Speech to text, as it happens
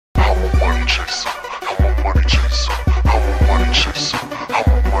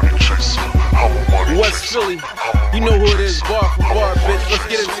bar for bar, bitch. Let's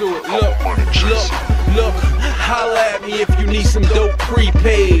get into it. Look. Holla at me if you need some dope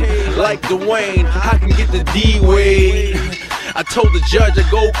prepaid. Like Dwayne, I can get the D-Wade. I told the judge I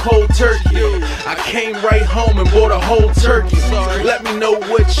go cold turkey. I came right home and bought a whole turkey. Let me know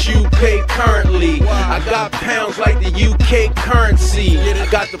what you pay currently. I got pounds like the UK currency. I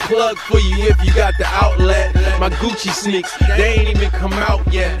got the plug for you if you got the outlet. My Gucci sneaks, they ain't even come out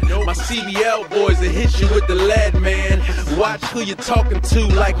yet. My CBL boys that hit you with the lead, man. Watch who you're talking to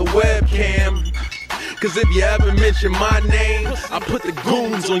like a webcam. Cause if you ever mention my name, I put the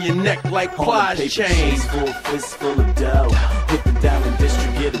goons on your neck like Quad's chain. For a fist full of dough, hit the diamond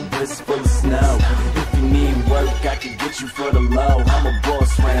district, get a wrist full of snow. If you need work, I can get you for the low. I'm a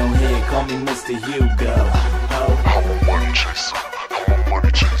boss round here, call me Mr. Hugo. I'm a money chaser, I'm a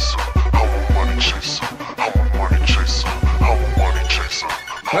money chaser, I'm a money chaser, I'm a money chaser, I'm a money chaser,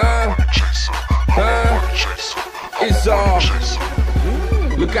 I'm a money chaser, I'm a money chaser. It's all.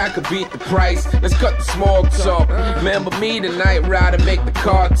 Look, I could beat the price. Let's cut the small talk. Remember me, the night rider, make the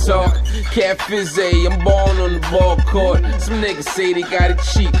car talk. Cat Fizzy, I'm born on the ball court. Some niggas say they got it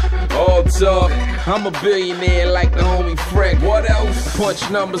cheap. All talk. I'm a billionaire like the homie Freck. What else? Punch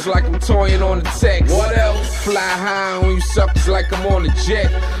numbers like I'm toying on the text. What else? Fly high on you suckers like I'm on a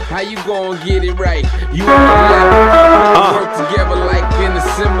jet. How you gon' get it right? You on the level. Work together like an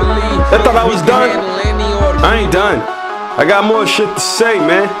assembly. I thought I was done. I ain't done. I got more shit to say,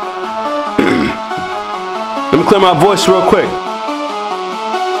 man. Let me clear my voice real quick.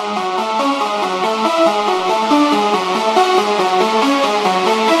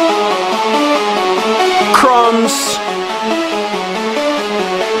 Crumbs.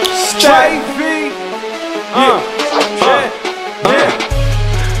 Straight V. I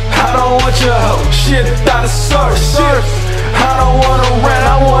don't want your hoe. Shit out of source. I don't wanna rent,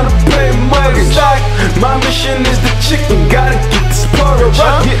 I wanna pay mortgage. My mission is the chicken, gotta get this porridge.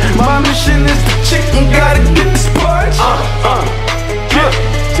 My mission is the chicken, gotta get this porridge.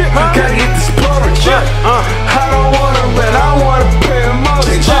 Gotta get this porridge. I don't wanna rent, I wanna pay a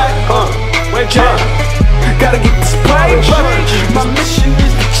mortgage. Gotta get this porridge. My mission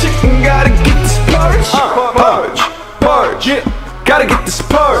is the chicken, gotta get this porridge. Porridge. Gotta get this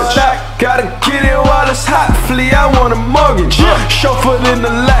porridge. Gotta get it while it's hot. Flea, I want a mortgage. Chauffeur in the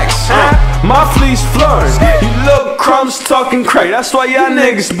Lex. My flea's flooring. You little crumbs talking crazy. That's why y'all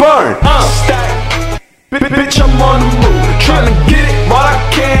niggas burn. Stack. Bitch, I'm on the move. Tryna get it while I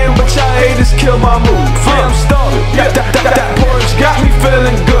can, but y'all haters kill my mood. I'm starving. That porridge got me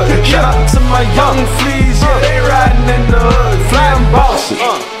feeling good. Shout out to my young fleas. Yeah, they riding in the hood. Flying bosses.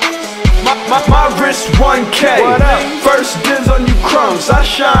 My wrist 1K. First dibs on you crumbs. I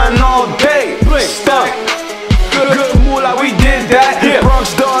shine all day. Stack. Good moolah, we did that.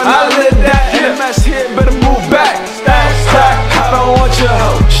 Bronx done, I lit that. NMS here, better move back. Stack. I don't want your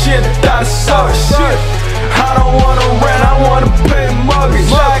hoe. Shit out of source. I don't wanna rent, I wanna pay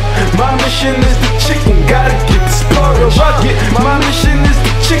mortgage. My mission is the chicken, gotta get this porridge. My mission is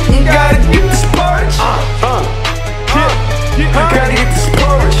the chicken, gotta get this porridge. Gotta get this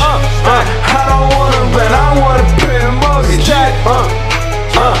porridge. I don't wanna rent, I wanna pay a mortgage.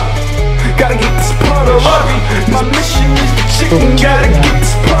 Gotta get this porridge. My mission is the chicken, gotta get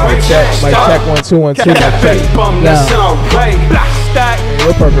this porridge. Mic check 1 2 1 2. That's alright.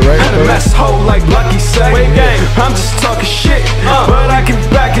 We're perfect, right? NMS hoe like Lucky say. I'm just talking shit, but I can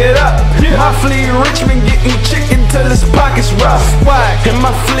back it up. My flea Richmond getting chicken till his pockets rough. And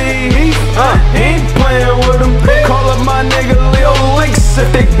my flea, he ain't playing with him. Call up my nigga Leo Links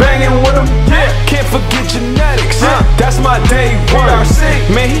if they banging with him. Can't forget genetics, that's my day one.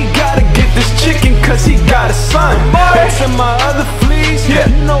 Man, he gotta get this chicken cause he got a son. And to my other fleas, you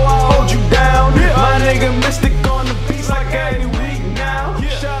know I hold you down. My nigga Mystic on the beats like every week now.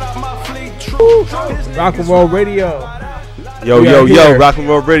 Shout out my fleet true. Rock and Roll Radio. Yo, Rock and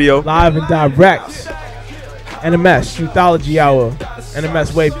Roll Radio. Live and direct. NMS Youthology Hour.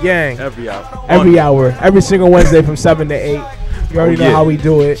 NMS Wave Gang. Every hour. Every single Wednesday from 7 to 8. You already know how we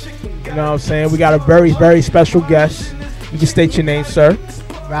do it. You know what I'm saying? We got a very, very special guest. You can state your name, sir.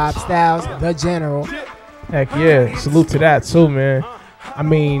 Rob Styles, the General. Heck yeah. Salute to that too, man. I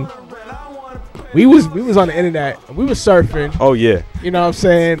mean, we was on the internet. We was surfing. Oh yeah. You know what I'm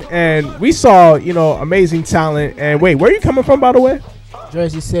saying? And we saw, amazing talent. And wait, where are you coming from, by the way?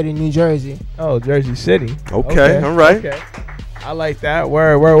 Jersey City, New Jersey. Oh, Jersey City. Okay. All right. Okay. I like that.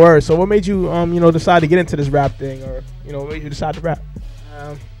 Word. So what made you, decide to get into this rap thing, or what made you decide to rap?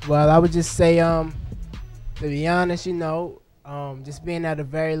 Well, I would just say, to be honest, just being at a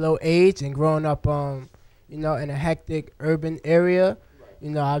very low age and growing up, in a hectic urban area,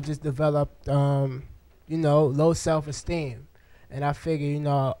 I've just developed, low self-esteem. And I figure,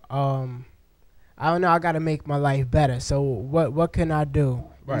 I don't know, I got to make my life better. So what can I do?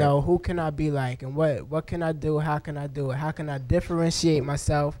 Right. Who can I be like? And what can I do? How can I do it? How can I differentiate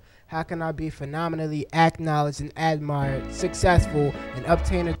myself? How can I be phenomenally acknowledged and admired, successful, and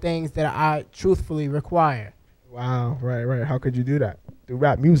obtain the things that I truthfully require? Wow, right. How could you do that? Through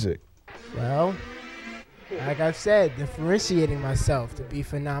rap music. Well, like I've said, differentiating myself to be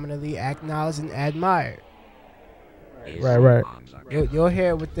phenomenally acknowledged and admired. Right. You'll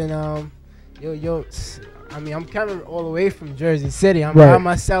hear within I'm coming all the way from Jersey City. I'm Right. by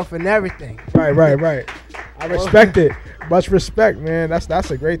myself and everything. Right. I respect it. Much respect, man.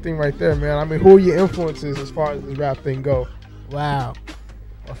 That's a great thing right there, man. I mean, who are your influences as far as this rap thing go? Wow.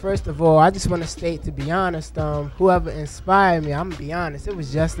 Well, first of all, I just want to state, to be honest, whoever inspired me, I'm gonna be honest, it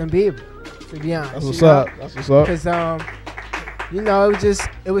was Justin Bieber. To be honest, That's what's up. Because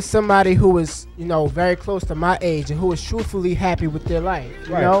it was somebody who was very close to my age and who was truthfully happy with their life.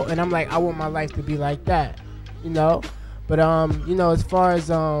 You Right. know, and I'm like, I want my life to be like that. But as far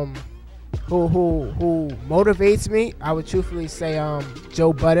as who motivates me, I would truthfully say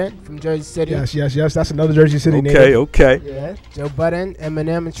Joe Budden from Jersey City. Yes. That's another Jersey City name. Okay. Yeah, Joe Budden,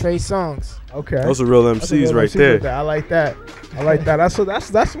 Eminem, and Trey Songz. Okay. Those are real MCs right there. I like that. That's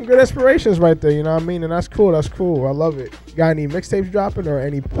some good inspirations right there. You know what I mean? And that's cool. I love it. You got any mixtapes dropping or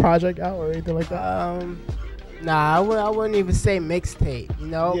any project out or anything like that? Nah, I wouldn't even say mixtape,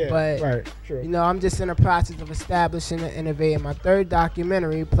 but right, true. I'm just in the process of establishing and innovating my third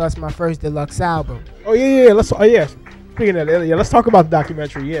documentary plus my first deluxe album. Oh yeah. Speaking of that, let's talk about the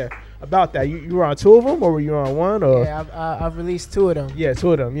documentary. Yeah, about that. You were on two of them, or were you on one? Or Yeah, I've released two of them. yeah,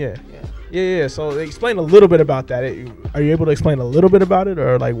 two of them. Yeah. So explain a little bit about that. Are you able to explain a little bit about it,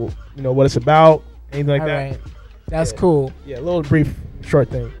 or like what it's about, anything like All that? right, that's cool. Yeah, a little brief, short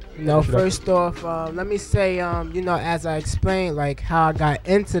thing. First off, let me say, as I explained, like how I got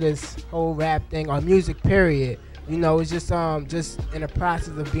into this whole rap thing or music period, it's just in the process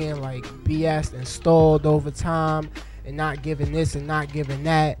of being like BS and stalled over time and not giving this and not giving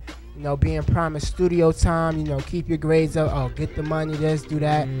that, being promised studio time, keep your grades up, get the money, this, do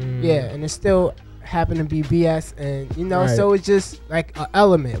that. Yeah, and it's still happen to be BS, and Right. so it's just like an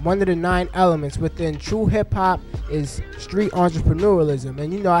element. One of the 9 elements within true hip hop is street entrepreneurialism,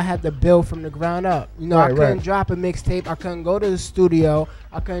 and I had to build from the ground up. I couldn't drop a mixtape, I couldn't go to the studio,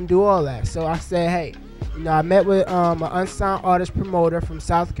 I couldn't do all that. So I said, hey, I met with an unsigned artist promoter from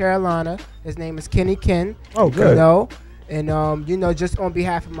South Carolina. His name is Kenny Ken. Oh, good. And just on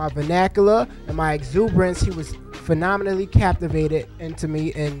behalf of my vernacular and my exuberance, he was phenomenally captivated into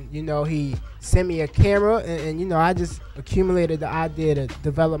me, and he sent me a camera, and I just accumulated the idea to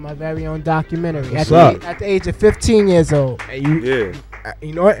develop my very own documentary at the age of 15 years old. And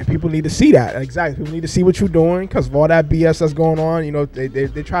you know what? And people need to see that. Exactly. People need to see what you're doing because of all that BS that's going on.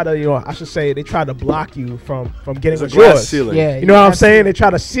 They try to, I should say, they try to block you from getting what's glass yours. ceiling. Yeah, You know what I'm saying? They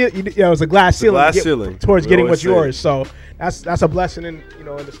try to seal. It's a glass ceiling. Towards We getting always what's say yours. So that's a blessing in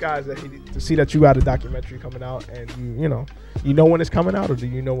disguise to see that you got a documentary coming out, and you know when it's coming out, or do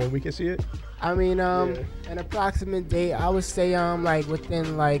you know when we can see it? I mean, an approximate date, I would say, like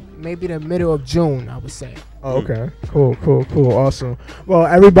within like maybe the middle of June, I would say. Oh, okay. Cool. Awesome. Well,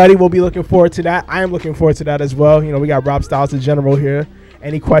 everybody will be looking forward to that. I am looking forward to that as well. We got Rob Styles, the General, here.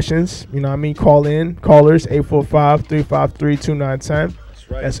 Any questions? Call in. Callers, 845-353-2910.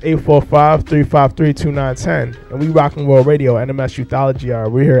 That's 845-353-2910. And we rocking World Radio, NMS Youthology Hour.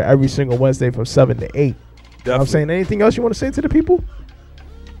 We're here every single Wednesday from 7 to 8. You know what I'm saying? Anything else you want to say to the people?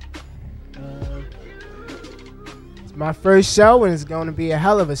 It's my first show, and it's going to be a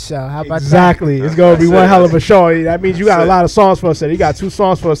hell of a show. How about Exactly. It's going to be one hell of a show. That means you got a lot of songs for us today. You got 2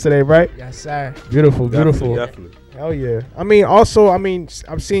 songs for us today, right? that? Yes, sir. Beautiful. Definitely. Hell yeah. I'm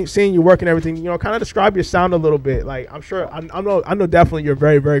seeing you work and everything. Kind of describe your sound a little bit. Like, I'm sure, I know definitely you're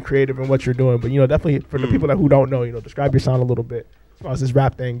very, very creative in what you're doing. But, definitely for the people who don't know, describe your sound a little bit as far as this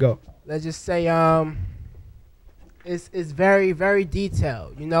rap thing go. Let's just say, it's very, very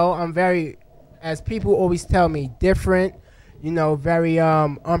detailed. I'm very, as people always tell me, different, very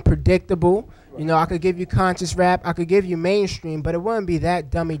unpredictable. I could give you conscious rap, I could give you mainstream, but it wouldn't be that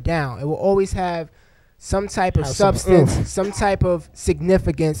dummied down. It will always have some type of substance, some type of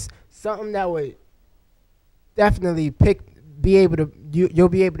significance, something that would definitely you'll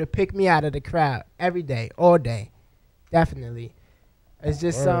be able to pick me out of the crowd every day, all day. Definitely. It's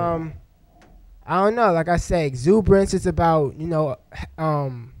just I don't know, like I say, exuberance is about,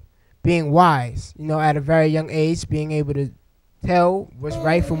 being wise, at a very young age, being able to tell what's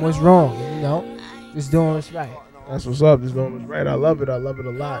right from what's wrong, just doing what's right. That's what's up. This moment was right. I love it. I love it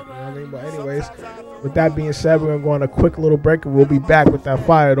a lot. You know what I mean? But anyways, with that being said, we're going to go on a quick little break and we'll be back with that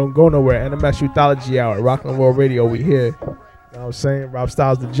fire. Don't go nowhere. NMS Youthology Hour. Rock and Roll Radio. We here. You know what I'm saying? Rob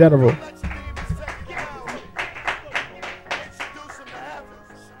Styles, the General.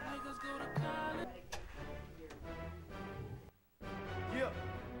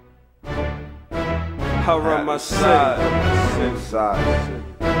 I run my side.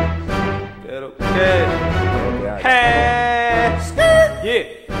 Get okay. Hey, yeah.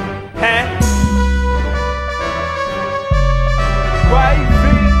 Hey.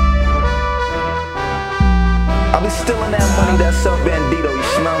 I be stealing that money that's up bandito, you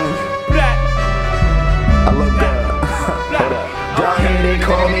smell me? I look good. Hold up. Down here they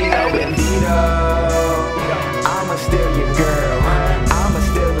call me El Bandito. I'ma steal your girl. I'ma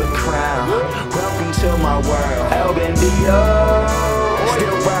steal the crown. Welcome to my world, El Bandito.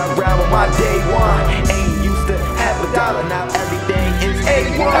 Still ride with my day one. Ain't used to have a dollar, now everything is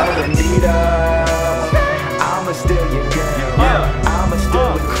A1. El Bandito. I'ma steal your girl. I'ma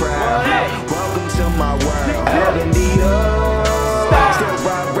steal the crown. Welcome to my world, El Bandito. Still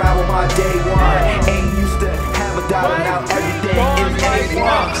ride with my day one. Ain't used to have a dollar, now everything is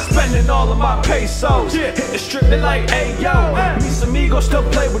A1. Spending all of my pesos, hit the strip, they like, hey yo. Mis amigos still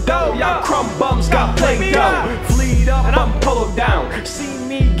play with dough, y'all crumb bums got play dough. Fleed up and I'm polo down, see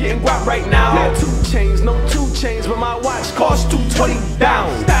me getting guap right now. No 2 chains, no 2 chains, but my watch costs 220 down.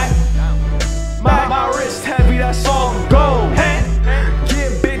 My wrist heavy, that's all gold. Yeah,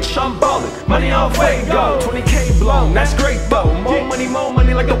 bitch, I'm ballin', money on fuego. 20K blown, that's great though. More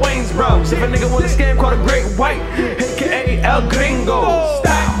money like the Wayne's bros. If a nigga want a scam, call the Great White, aka El Gringo.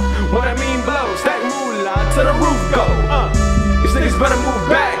 Style, what I mean blow, stack moolah to the roof go. These niggas better move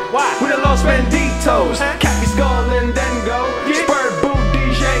back, we the Los Banditos. Cappy skull and then go, spur boot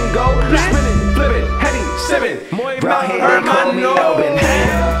Django. Spinning, flippin', heady, sippin', muy mal hermano.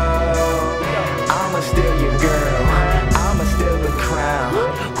 I'ma steal your girl, I'ma steal the crown.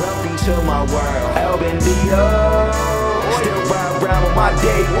 Welcome to my world, El Bandito. Still ride with my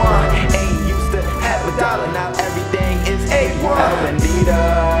day one. Ain't used to have a dollar, now everything is A1. El Bandito.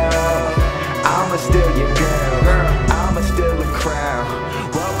 I'ma steal your girl, I'ma steal the crown.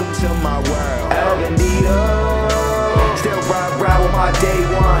 Welcome to my world, El Bandito. Still ride with my day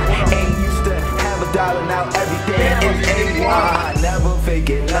one. Ain't used to have a dollar, now everything is A1. I never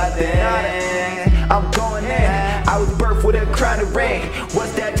forget nothing. I'm going in. I was birthed with a crown and ring.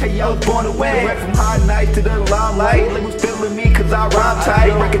 What's that? Tell you I was born to win. Went from hard nights to the limelight. They was feeling me cause I rhyme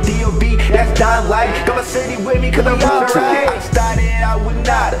tight. Record D.O.B. that's dying light. Got my city with me cause I'm rhyme tight. I started out with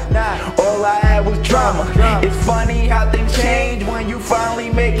nada. All I had was drama. It's funny how things change when you finally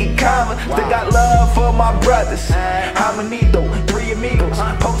make it common. Still got love for my brothers. Jamanito, 3 amigos.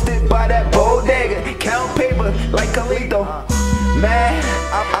 Posted by that bodega. Count paper like Calito. Man,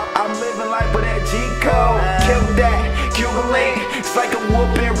 I'm living life with that G-code. Kill that, Cuban link, it's like a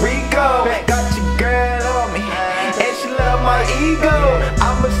whooping Rico. Got your girl on me, and she love my ego.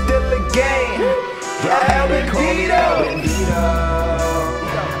 I'ma steal the game, El Bandito.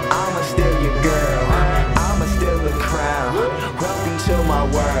 I'ma steal your girl, I'ma steal the crown. Welcome to my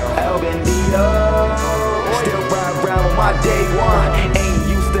world, El Bandito. Still ride with my day one. Ain't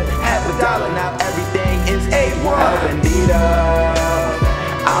used to have a dollar, now everything is A1. El Bandito.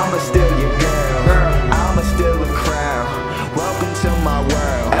 I'ma steal your girl, I'ma steal the crown. Welcome to my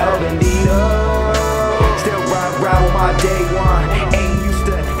world, El Bandito. Still ride with my day one. Ain't used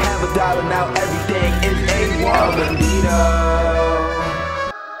to have a dollar, now everything is A1. El Bandito.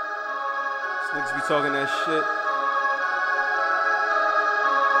 These niggas be talking that shit.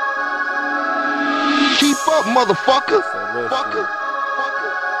 Keep up, motherfucker. That real Fucker. shit.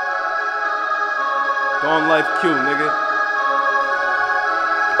 Gone life Q, nigga.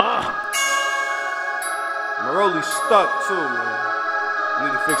 My rollie stuck too, man.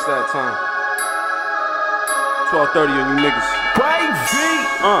 Need to fix that time. 12:30 on you niggas.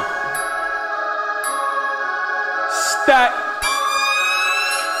 Stack.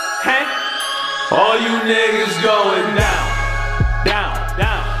 Hey. All you niggas going down. Down,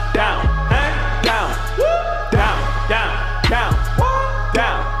 down, down. Hey. Down. Down, down, down.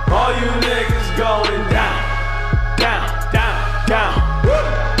 Down. All you niggas going down. Down, down, down.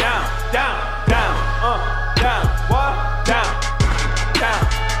 Down, down, down. Down. What? Down. Down.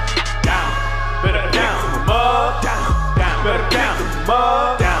 Down. Better down. Up. Down. Down. Better down.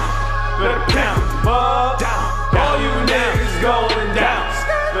 Up. Down. Better down. Up. Down. All you niggas going down.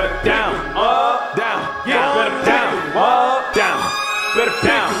 Better down. Up. Down. Yeah. Better down. Up. Down. Better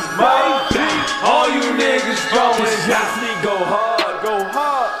down. Up. Down. All you niggas going down. Go hard. Go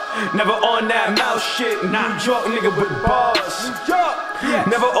hard. Never on that mouth shit. New York nigga with bars.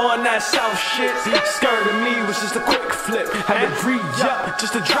 Never on that South shit. Skirt to me was just a quick flip. Had to re-up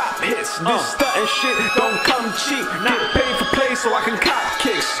just to drop hits. This stuntin' shit don't come cheap. Get paid for play so I can cop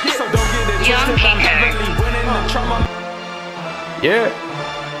kicks. So don't get it twisted. I'm heavily winning the trauma. Yeah.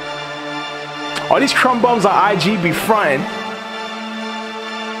 All these crumb bums on IG be frontin'.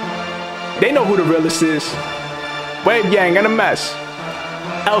 They know who the realest is. Wave Gang, NMS.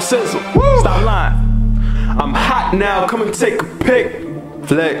 El Sizzle, stop lying. I'm hot now, come and take a pic.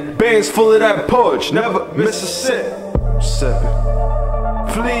 Flick, bands full of that porch, never miss a sip.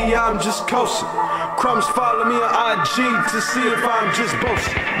 Sippin'. Flea, I'm just coasting. Crumbs follow me on IG to see if I'm just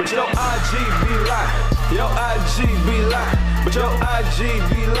boasting. But yo, IG be lying. Yo, IG be lying. But yo, IG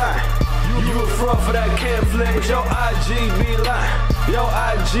be lying. You a fraud for that can flick. But yo, IG be lying. Yo,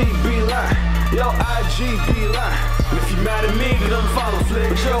 IG be lying. Yo, IG be lying. And if you mad at me, then unfollow flick.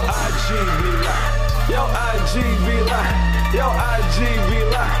 But yo, IG be lying. Yo, IG be lying. Yo, IG be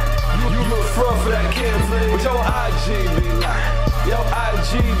lying. You a fraud for that can flick. But yo, IG be lying. Yo,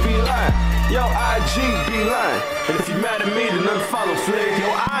 IG be lying. Yo, IG be lying. And if you mad at me, then unfollow flick. Yo,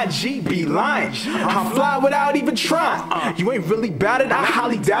 IG be lying. I fly without even trying. You ain't really bad at it, I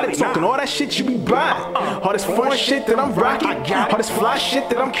highly doubt it. Talking all that shit you be buying. All this foreign shit that I'm rocking. All this fly shit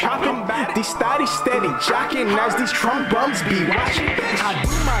that I'm copping. These thotties steady jocking as these Trump bums be watching. I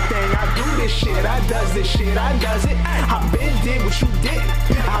do my thing, I do this shit, I does this shit, I does it. I been did what you did.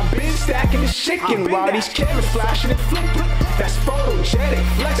 I been stacking this chicken while these cameras flashing and flipping. That's photogenic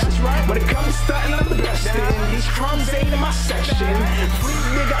flex. That's right. When it comes to stunting, I'm the best in. These crumbs ain't in my section. Free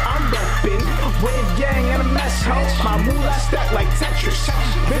nigga, I'm reppin'. Wave Gang and a mess house. My moolah stack like Tetris.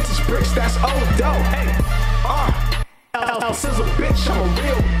 Vintage bricks, that's old dough. Hey, El Sizzle, bitch, I'm a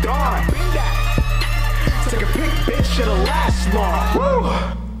real dog. Bring that. Take a pic, bitch, it'll last long. Woo.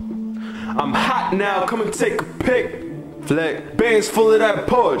 I'm hot now, come and take a pic. Flick, bands full of that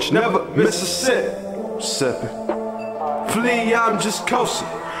porch, never miss a sip. Sippin'. Flea, I'm just coasting.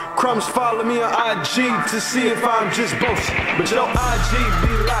 Crumbs follow me on IG to see if I'm just boasting. But yo, IG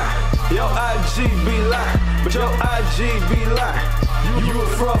be lying. Yo, IG be lying. But yo, IG be lying. You a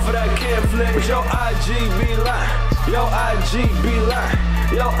fraud for that can flick. But yo, IG be lying. Yo, IG be lying.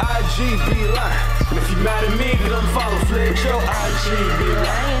 Yo, IG be lying. And if you mad at me, then unfollow flick. Yo, IG be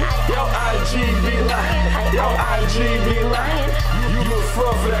lying. Yo, IG be lying. Yo, IG be lying. You a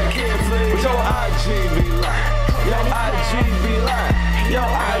fraud for that can flick. But yo, IG be lying. Yo, IG be lying. Yo,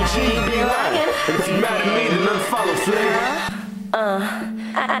 IG be lying. And if you mad at me, then unfollow flick.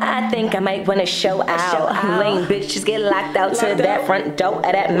 I think I might wanna show out. Lame bitches get locked out to that front door of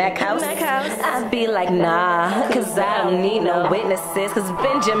that Mac house. I'd be like, nah, cause I don't need no witnesses. Cause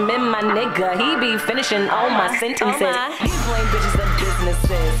Benjamin, my nigga, he be finishing all my sentences. These lame bitches are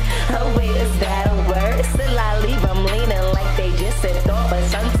businesses. Oh wait, is that a word? Still I leave them leaning like they just set off for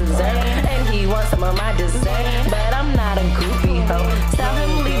some dessert. And he wants some of my dessert, but I'm not a groupie hoe. Tell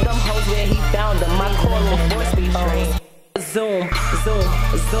him leave them hoes where he found them. My core force be free. Zoom, zoom,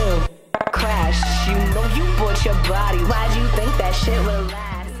 zoom, crash. You know you bought your body. Why'd you think that shit would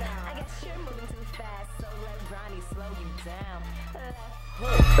last? I guess you're moving too fast, so let Ronnie slow you down.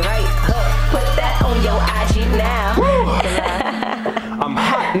 Right hook, put that on your IG now. I'm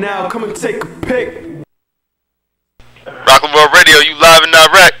hot now, come and take a pic. Rockland World Radio, you live and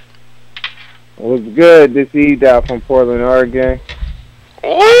direct. What's good? This E-Dot from Portland, Oregon.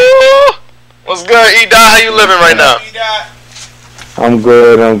 Ooh! What's good, E-Dot? How you living right now? I'm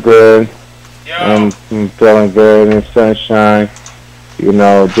good, I'm feeling good in the sunshine. You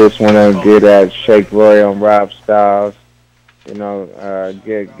know, just want to get at Shake Roy on Rob Styles. You know,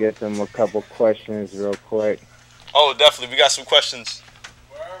 get them a couple questions real quick. Oh, definitely. We got some questions.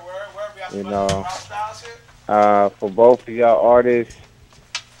 You know, for both of y'all artists,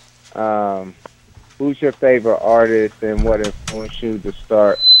 who's your favorite artist and what influenced you to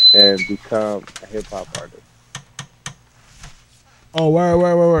start and become a hip-hop artist? Oh, word.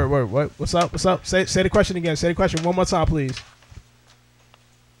 What's up? Say the question again. Say the question one more time, please.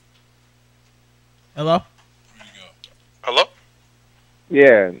 Hello? Hello?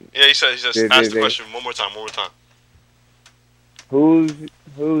 Yeah. Yeah, he said ask the question one more time. Who's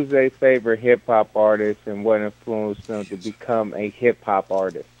a favorite hip-hop artist and what influenced them to become a hip-hop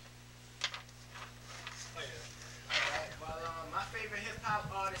artist? My favorite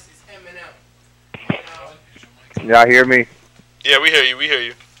hip-hop artist is Eminem. Y'all hear me? Yeah, we hear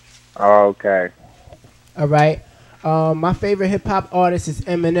you. Oh, okay. All right. My favorite hip-hop artist is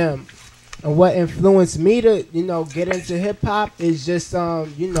Eminem. And what influenced me to, get into hip hop is just,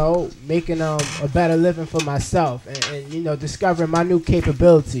 making a better living for myself and discovering my new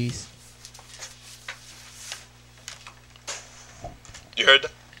capabilities. You heard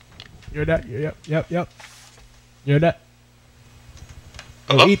that? You heard that? Yep. You heard that?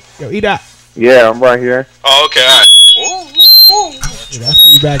 Hello? Yo, eat that. Yeah, I'm right here. Oh, okay, all right. Dude, that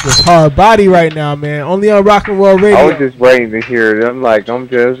feedback is hard body right now, man. Only on Rock and Roll Radio. I was just waiting to hear it. I'm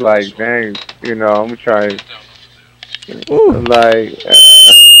just like, dang, I'm trying. I'm like,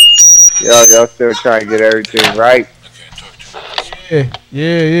 y'all still trying to get everything right.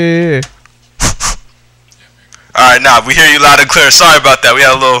 Yeah. All right, we hear you loud and clear. Sorry about that. We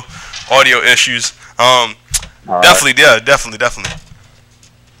had a little audio issues. Definitely.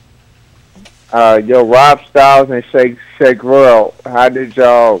 Yo, Rob Styles and Shake Royal, what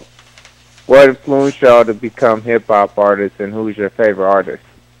influenced y'all to become hip hop artists, and who's your favorite artist?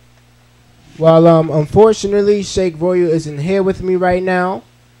 Well, unfortunately, Shake Royal isn't here with me right now,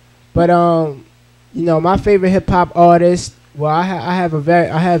 but my favorite hip hop artist. Well, I have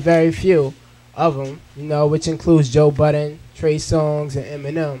very few of them, which includes Joe Budden, Trey Songz, and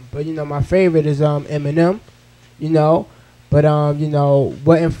Eminem. But my favorite is Eminem. But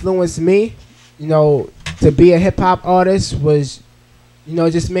what influenced me, to be a hip hop artist was,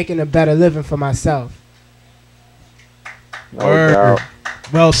 just making a better living for myself. No doubt.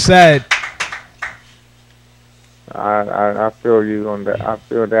 Well said. I feel you on that. I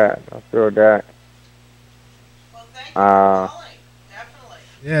feel that. Well, thank you for calling. Definitely.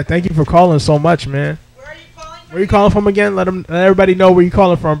 Yeah, thank you for calling so much, man. Where are you calling from? Where are you calling from again? Let everybody know where you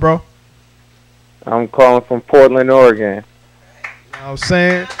calling from, bro. I'm calling from Portland, Oregon. You know what I'm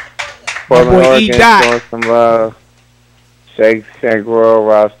saying? Portland, boy Oregon, E-Dot. showing some love. Shake Royal,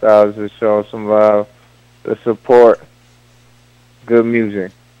 Rob Styles is showing some love. The support. Good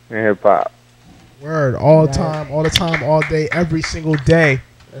music and hip hop. Word, all the time, all day, every single day.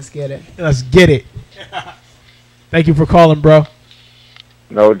 Let's get it. Let's get it. Thank you for calling, bro.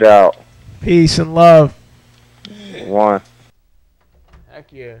 No doubt. Peace and love. One.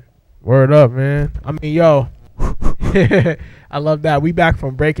 Heck yeah. Word up, man. I mean, yo. I love that. We back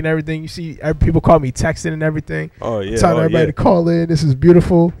from breaking everything. You see, people call me texting and everything. Oh, yeah. Telling everybody to call in. This is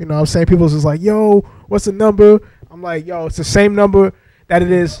beautiful. You know what I'm saying? People's just like, yo, what's the number? I'm like, yo, it's the same number that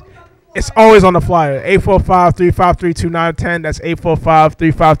it is. It's always on the flyer. 845-353-2910. That's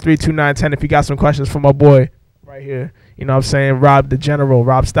 845-353-2910 if you got some questions for my boy right here. You know what I'm saying? Rob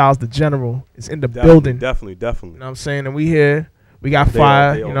Styles the General is in the building. Definitely. You know what I'm saying? And we here. We got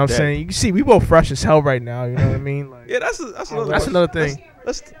fire. You know what I'm saying? You can see we both fresh as hell right now. You know what I mean? Like, yeah, that's another thing.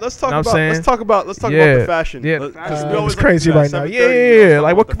 Let's talk about the fashion. Yeah, it's crazy right now. Yeah.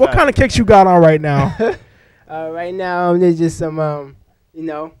 Like what kind of kicks you got on right now? Right now there's just some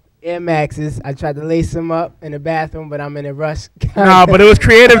Air Maxes. I tried to lace them up in the bathroom, but I'm in a rush. Nah, but it was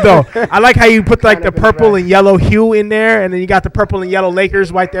creative though. I like how you put like the purple and yellow hue in there, and then you got the purple and yellow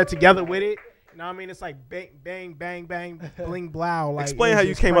Lakers right there together with it. You know what I mean? It's like bang, bang, bling, blow. Like, explain how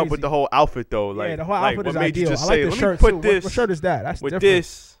you came up with the whole outfit though. Like, yeah, the whole outfit is ideal. I like the shirt too. What shirt is that? That's with different.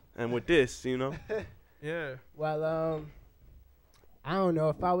 this and with this, you know? Yeah. Well, I don't know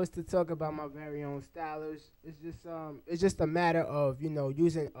if I was to talk about my very own stylers. It's just a matter of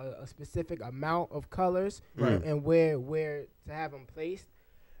using a specific amount of colors and where to have them placed.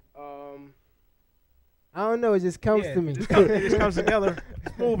 I don't know. It just comes to me. It just comes together.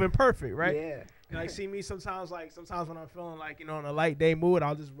 It's moving perfect, right? Yeah. Like see me sometimes when I'm feeling like in a light day mood,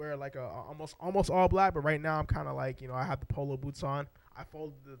 I'll just wear like a almost all black. But right now I'm kind of like I have the polo boots on. I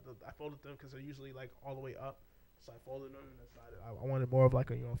folded them because they're usually like all the way up. So I folded them and decided I wanted more of like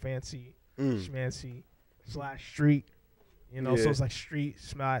a fancy, schmancy / street, So it's like street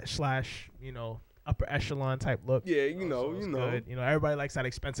 / upper echelon type look. Yeah, good. Everybody likes that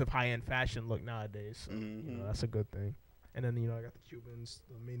expensive high end fashion look nowadays. So that's a good thing. And then I got the Cubans,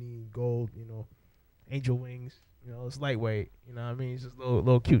 the mini gold, angel wings. It's lightweight. You know what I mean? It's just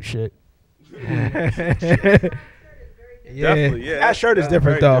little cute shit. Yeah. Definitely, yeah. That shirt is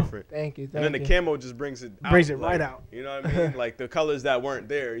different though. Different. Thank you. And then the camo just brings it out. Right out. You know what I mean? Like the colors that weren't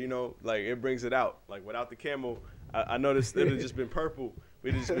there, like it brings it out. Like without the camo, I noticed it had just been purple.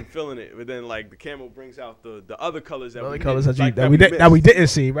 We'd just been feeling it. But then like the camo brings out the other colors that we didn't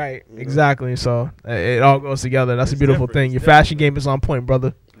see, right? Exactly. So it all goes together. That's a beautiful thing. Your fashion game is on point,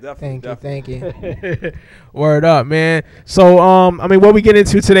 brother. Thank you. Word up, man. So, what we get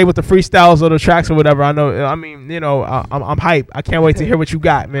into today with the freestyles or the tracks or whatever, I'm hype. I can't wait to hear what you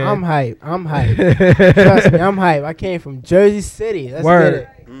got, man. I'm hype. Trust me, I'm hype. I came from Jersey City. Let's get it.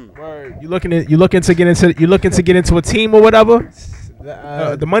 Word. You looking to get into a team or whatever?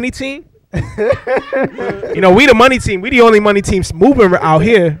 The money team? You know, we the money team. We the only money team moving out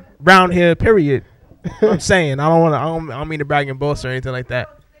here, round here. Period. I'm saying. I don't mean to brag and boast or anything like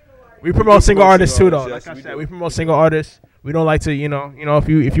that. We promote single artists too, though. Like I said, we promote single artists. We don't like to, you know,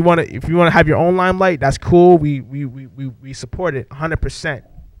 if you want to have your own limelight, that's cool. We support it 100%.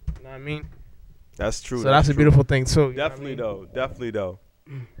 You know what I mean? That's true. So that's a beautiful thing too. Definitely though.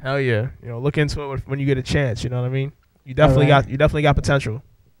 Hell yeah. You know, look into it when you get a chance. You know what I mean? You definitely got potential.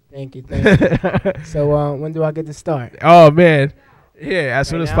 Thank you. So when do I get to start? Oh man, yeah, as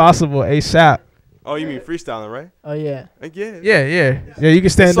soon as possible, ASAP. Oh, you mean freestyling, right? Oh yeah. Yeah. You can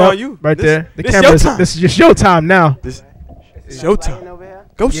stand up you. right there. The this camera's. your time. This is just your time now. It's your time.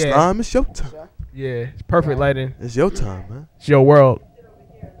 Go slime. It's your time. Yeah, it's perfect lighting. It's your time, man. It's your world.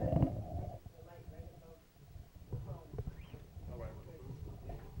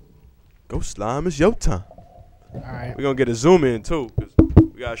 Go slime. It's your time. All right. We're gonna get a zoom in too, cause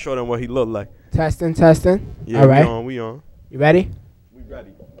we gotta show them what he looked like. Testing. Yeah, All right. we on. You ready? We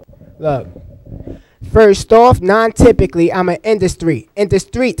ready. Look. First off, non-typically, I'm in the street,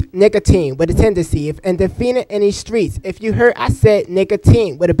 nicotine with a tendency of defeating any streets. If you heard, I said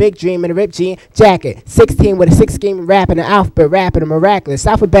nicotine with a big dream and a ripped jean jacket. 16 with a 6-scheme rap and an alphabet rapping miraculous,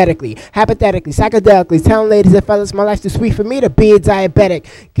 alphabetically, hypothetically, psychedelically, telling ladies and fellas my life's too sweet for me to be a diabetic.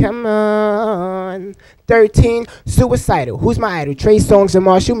 Come on. 13, suicidal. Who's my idol? Trey Songz and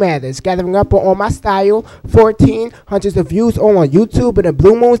Marshall Mathers. Gathering up on my style. 14, hundreds of views all on YouTube and the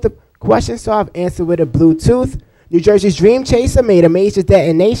blue moons. The question solved, answer with a Bluetooth. New Jersey's dream chaser made a major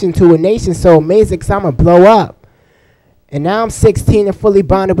detonation to a nation so amazing 'cause I'ma blow up. And now I'm 16 and fully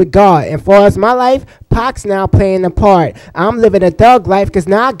bonded with God. And far as my life, Pac's now playing the part. I'm living a thug life 'cause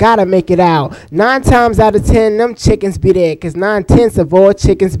now I gotta make it out. 9 times out of 10, them chickens be there 'cause 9/10 of all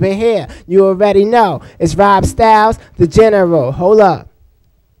chickens been here. You already know, it's Rob Styles, the general. Hold up.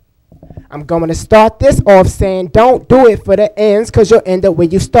 I'm going to start this off saying don't do it for the ends 'cause you'll end up where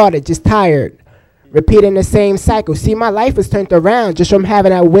you started, just tired. Repeating the same cycle. See, my life was turned around just from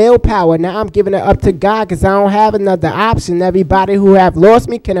having that willpower. Now I'm giving it up to God 'cause I don't have another option. Everybody who have lost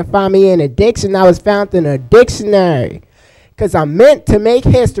me can find me in addiction. I was found in a dictionary. 'Cause I'm meant to make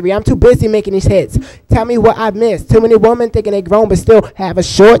history. I'm too busy making these hits. Tell me what I missed. Too many women thinking they grown but still have a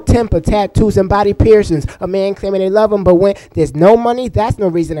short temper. Tattoos and body piercings. A man claiming they love him, but when there's no money, that's no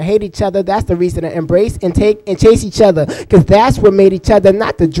reason to hate each other. That's the reason to embrace and take and chase each other. 'Cause that's what made each other,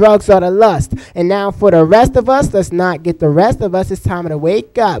 not the drugs or the lust. And now for the rest of us, let's not get the rest of us. It's time to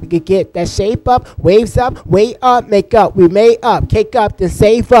wake up. Get that shape up, waves up, way up, make up. We made up, cake up, then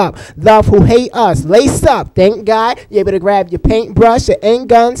save up. Love who hate us, lace up. Thank God you're able to grab your paintbrush, your aim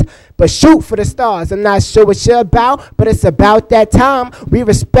guns, but shoot for the stars. I'm not sure what you're about, but it's about that time we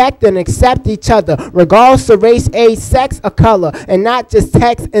respect and accept each other, regardless of race, age, sex, or color, and not just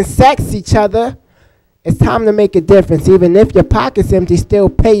text and sex each other. It's time to make a difference. Even if your pocket's empty, still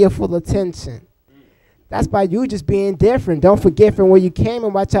pay your full attention. That's by you just being different. Don't forget from where you came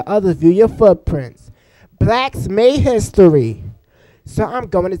and watch how others view your footprints. Blacks made history. So I'm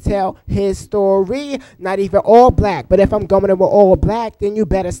going to tell his story. Not even all black, but if I'm going to all black, then you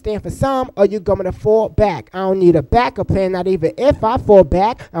better stand for some or you going to fall back. I don't need a backup plan, not even if I fall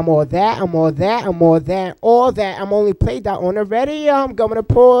back. I'm all that, I'm all that, I'm all that, all that. I'm only played out on the radio. I'm going to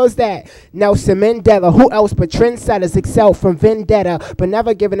pause that. Nelson Mandela, who else but trendsetters excel from vendetta, but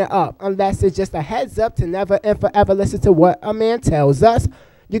never giving it up unless it's just a heads up to never and forever listen to what a man tells us.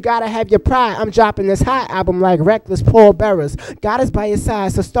 You gotta have your pride. I'm dropping this hot album like reckless pallbearers. God is by your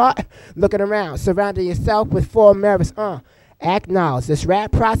side, so start looking around. Surrounding yourself with 4 mirrors. Acknowledge this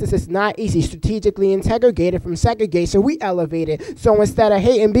rap process is not easy. Strategically integrated from segregation, we elevated. So instead of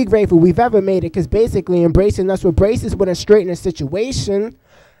hating, be grateful we've ever made it. 'Cause basically embracing us with braces wouldn't straighten the situation.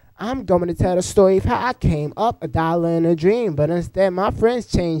 I'm going to tell the story of how I came up $1 in a dream, but instead my friends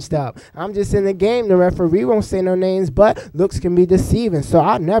changed up. I'm just in the game. The referee won't say no names, but looks can be deceiving, so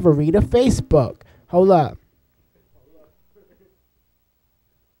I'll never read a Facebook. Hold up.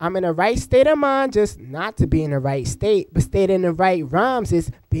 I'm in the right state of mind, just not to be in the right state. But staying in the right rhymes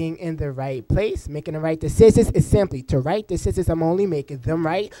is being in the right place. Making the right decisions is simply to right decisions. I'm only making them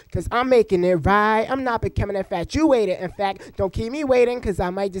right because I'm making it right. I'm not becoming infatuated. In fact, don't keep me waiting because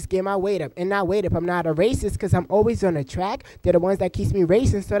I might just get my weight up. And not wait up. I'm not a racist because I'm always on the track. They're the ones that keeps me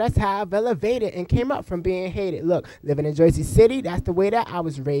racing. So that's how I've elevated and came up from being hated. Look, living in Jersey City, that's the way that I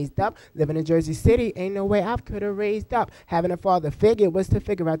was raised up. Living in Jersey City, ain't no way I could have raised up. Having a father figure was to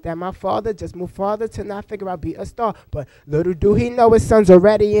figure out that my father just moved farther to not figure out be a star. But little do he know his son's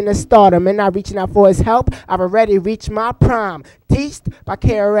already already in the stardom and not reaching out for his help. I've already reached my prime. Teached by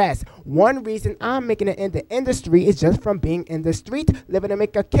KRS. One reason I'm making it in the industry is just from being in the street, living to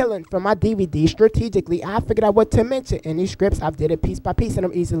make a killing from my DVD. Strategically, I figured out what to mention in these scripts. I've did it piece by piece, and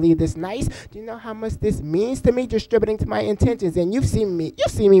I'm easily this nice. Do you know how much this means to me? Distributing to my intentions, and you've seen me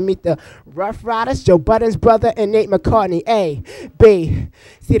meet the Rough Riders, Joe Budden's brother, and Nate McCartney. A, B.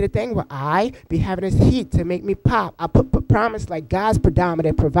 See the thing where I be having this heat to make me pop. I put promise like God's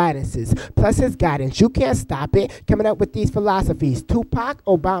predominant providences, plus his guidance. You can't stop it. Coming up with these philosophies. Tupac,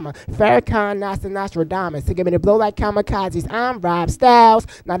 Obama, Farrakhan, Nostradamus. To give me the blow like kamikazes. I'm Rob Styles,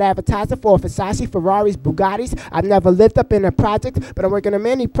 not advertising for Versace, Ferraris, Bugattis. I've never lived up in a project, but I'm working on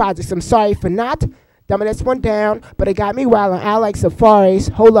many projects. I'm sorry for not dumbing this one down, but it got me wildin' out like safaris.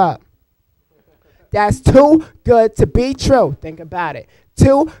 Hold up. That's too good to be true. Think about it.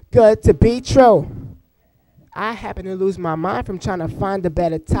 Too good to be true. I happen to lose my mind from trying to find a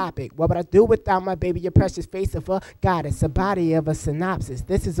better topic. What would I do without my baby, your precious face of a goddess, a body of a synopsis?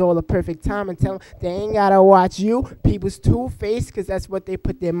 This is all a perfect time and tell them they ain't gotta watch you. People's two-faced, because that's what they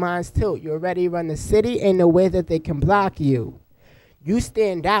put their minds to. You already run the city, ain't no way that they can block you. You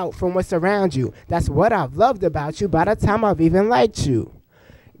stand out from what's around you. That's what I've loved about you by the time I've even liked you.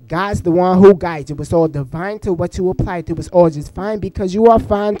 God's the one who guides you. It's all divine to what you apply to. It's all just fine because you are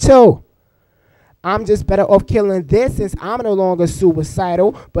fine too. I'm just better off killing this since I'm no longer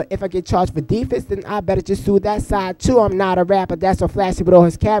suicidal. But if I get charged for defense, then I better just sue that side too. I'm not a rapper that's so flashy with all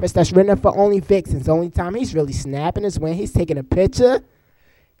his carrots. That's written for only vixens. The only time he's really snapping is when he's taking a picture.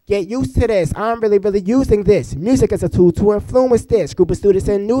 Get used to this. I'm really using this. Music as a tool to influence this. Group of students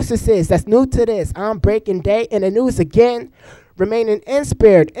and nuisances that's new to this. I'm breaking day in the news again. Remaining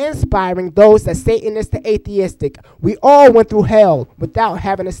inspired, inspiring those that Satanist to atheistic. We all went through hell without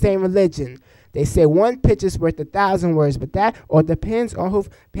having the same religion. They say one picture's worth 1,000 words, but that all depends on who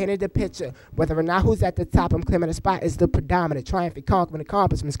painted the picture. Whether or not who's at the top, I'm claiming the spot is the predominant. Triumphant, conquering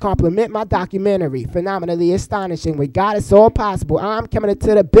accomplishments. Compliment my documentary. Phenomenally astonishing. With God, it's all possible. I'm coming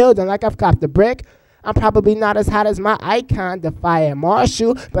into the building like I've copped the brick. I'm probably not as hot as my icon, the fire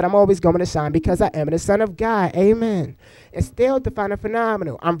marshal, but I'm always going to shine because I am the son of God. Amen. And still defining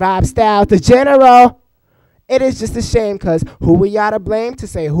phenomenal. I'm Rob Styles, the general. It is just a shame because who we are to blame to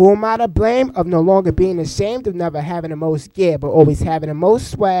say who am I to blame of no longer being ashamed of never having the most gear but always having the most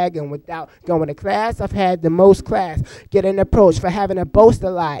swag, and without going to class I've had the most class. Getting approached for having to boast a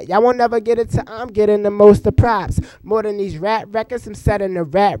lot. Y'all won't never get it till I'm getting the most of props. More than these rap records, I'm setting a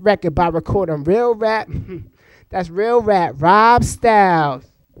rap record by recording real rap. That's real rap. Rob Styles.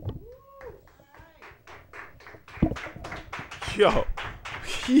 Yo.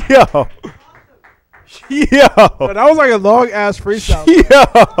 Yo, that was like a long ass freestyle.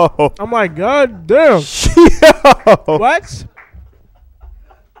 Yo, I'm like, God damn. Yo, what?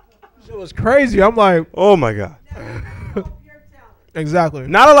 It was crazy. I'm like, oh my God. Exactly.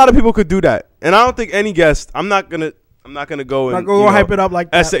 Not a lot of people could do that, and I don't think any guest. I'm not gonna go and hype it up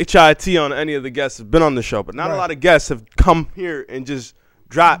like that. SHIT on any of the guests have been on the show, but not a lot of guests have come here and just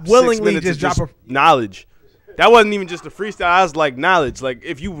dropped willingly 6 minutes just of knowledge. That wasn't even just a freestyle. I was like knowledge. Like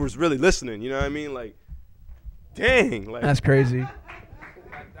if you was really listening, you know what I mean? Like, dang, like that's crazy.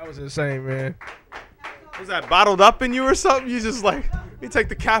 That was insane, man. Was that bottled up in you or something? You just like you take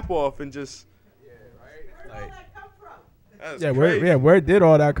the cap off and just. Where did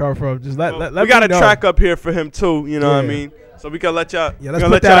all that come from? Just let we got a track up here for him too. You know what I mean? So we can let y'all. Let's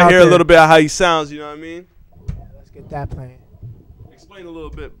let y'all hear a little bit of how he sounds. You know what I mean? Let's get that playing. Explain a little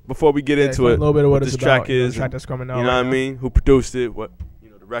bit before we get into it. A little bit of what this it's track about, is. The track that's coming out. You know what I mean? Who produced it? What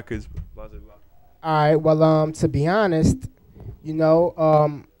the records? Blah blah blah. All right. Well, to be honest,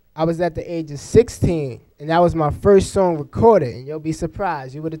 I was at the age of 16, and that was my first song recorded. And you'll be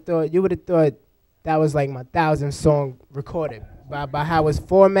surprised. You would have thought that was like my 1,000th song recorded. By how it's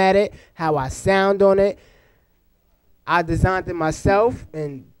formatted, how I sound on it. I designed it myself,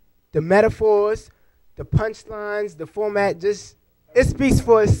 and the metaphors, the punchlines, the format, just it speaks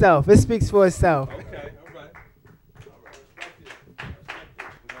for itself. It speaks for itself. Okay, all right.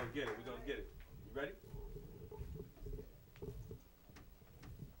 We're gonna get it. You ready?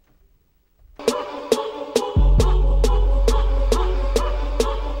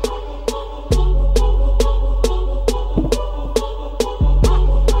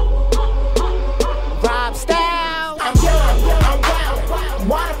 Rob Styles. I'm young, I'm wild.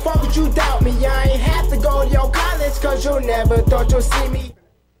 Why the fuck would you doubt me? I ain't have to go to your college, cause you never thought you'll see me.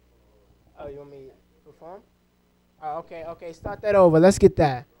 Oh, you want me to perform? Oh, okay, start that over. Let's get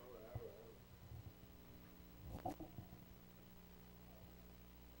that.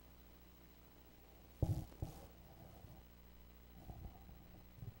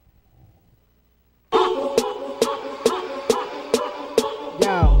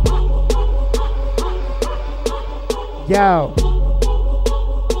 Yo.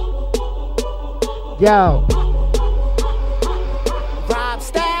 Yo. Rob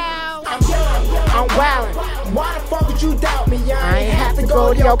Styles. I'm wildin'. Why the fuck would you doubt me? I ain't have to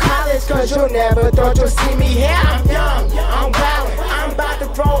go to your college, cause you never thought you'd see me here. I'm young, I'm wildin'. I'm about to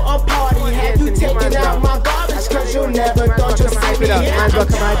throw a party. Have you taken out my garbage, cause you never thought you'd see me here. I'm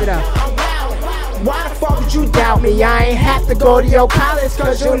wildin'. Why the fuck would you doubt me? I ain't have to go to your college,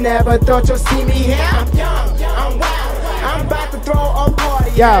 cause you never thought you'd see me here. I'm young, I'm wild, I'm about to throw a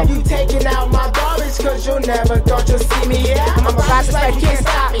party. Yo. You taking out my garbage, cause you never thought you'd see me here. I'm about to like, you can't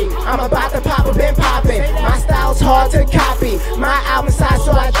stop me. I'm about to pop, been popping. My style's hard to copy. My album size,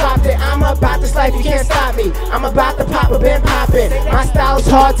 so I dropped it. I'm about this life, you can't stop me. I'm about to pop, been popping. My style's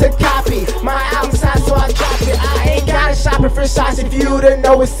hard to copy. My album size, so I dropped it. I ain't gotta shopping for shots if you to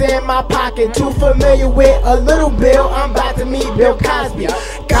know what's in my pocket. Too familiar with a little Bill, I'm about to meet Bill Cosby.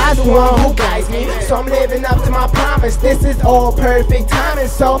 God's the one who guides me, so I'm living up to my promise. This is all perfect timing,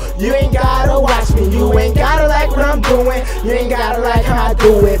 so you ain't gotta watch me. You ain't gotta like what I'm doing, you ain't gotta like how I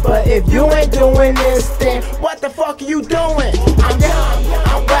do it. But if you ain't doing this, then what the fuck are you doing? I'm young,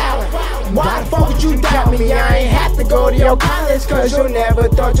 I'm wildin'. Why the fuck would you doubt me? I ain't have to go to your college, cause you never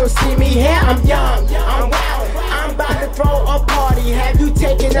thought you'd see me here. I'm young, I'm wildin'. I'm about to throw a party. Have you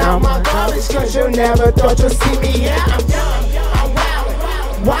taken out my garbage, cause you never thought you'd see me here. I'm young, I'm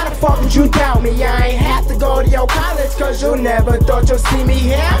wildin'. Why the fuck would you doubt me? I ain't have to go to your college, cause you never thought you'd see me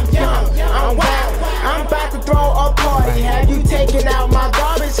here. I'm young, I'm wildin'. I'm about to throw a party. Have you taken out my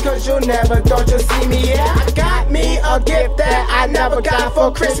garbage, cause you never thought you'd see me here. I got me a gift that I never got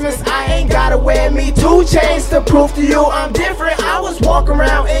for Christmas. I ain't gotta wear me 2 chains to prove to you I'm different. I was walking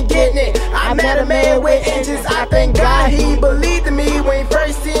around and getting it. I met a man with inches. I thank God he believed in me when he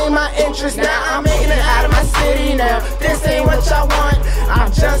first seen my interest. Now I'm making it out of my city now. This ain't what y'all want. I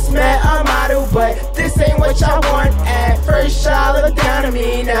just met a model, but this ain't what y'all want. At first y'all look down at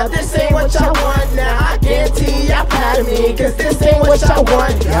me. Now this ain't what y'all want. Now I guarantee y'all proud of me, cause this ain't what y'all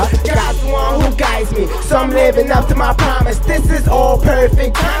want. God's the one who guides me, so I'm living up to my promise. This is all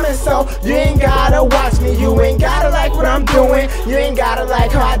perfect timing, so you ain't gotta watch me. You ain't gotta like what I'm doing, you ain't gotta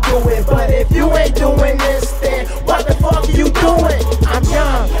like how I do it. But if you ain't doing this, then what the fuck are you doing? I'm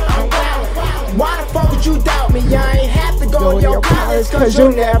young, I'm wildin'. Why the fuck would you doubt me? I ain't have to go to your college, cause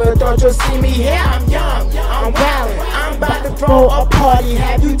you never thought you'd see me here. I'm young, I'm wildin'. I'm about to throw a party.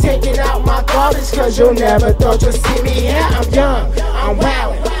 Have you taken out my garbage, cause you never thought you'd see me here. I'm young, I'm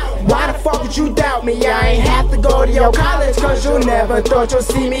wildin'. Why the fuck would you doubt me? I ain't have to go to your college, cause you never thought you'd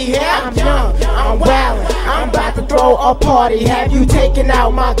see me here. I'm young, I'm wildin'. I'm about to throw a party. Have you taken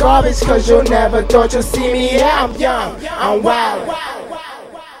out my garbage, cause you never thought you'd see me here. I'm young, I'm wildin'.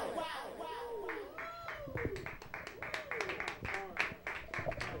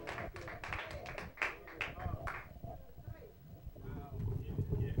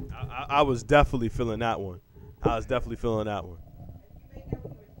 I was definitely feeling that one. I was definitely feeling that one.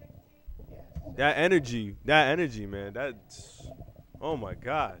 That energy, man. That's, oh my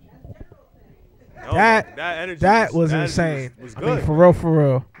God. Oh That energy. that was insane. Was I good. mean, for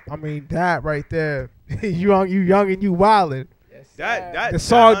real. I mean, that right there. you young and you wildin'.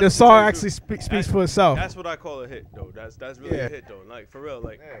 The song actually speaks for itself. That's what I call a hit, though. That's really a hit, though. Like, for real,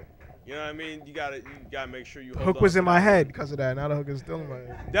 like. You know what I mean? You gotta make sure you. The hook was in my head because of that. Now the hook is still in my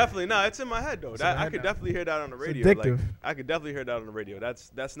head. Definitely, no, it's in my head though. I could definitely hear that on the radio. It's addictive. Like, I could definitely hear that on the radio.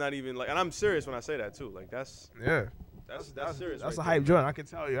 That's not even like, and I'm serious when I say that too. Like that's serious. That's a hype joint. I can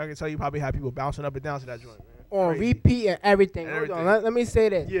tell you probably have people bouncing up and down to that joint, man. On repeat and everything. Hold on, let me say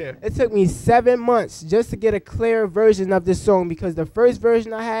this. Yeah. It took me 7 months just to get a clear version of this song, because the first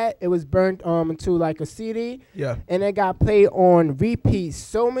version I had, it was burnt into like a CD. Yeah. And it got played on repeat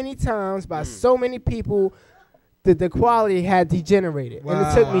so many times by so many people that the quality had degenerated. And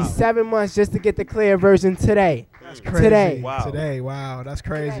it took me 7 months just to get the clear version today. That's crazy. Today. Wow, that's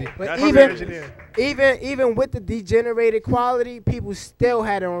crazy. But That's even with the degenerated quality, people still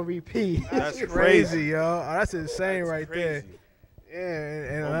had it on repeat. That's crazy, yo. Oh, that's insane right there.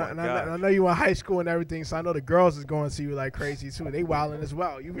 Yeah, and I know you in high school and everything, so I know the girls is going to see you like crazy too. They wilding as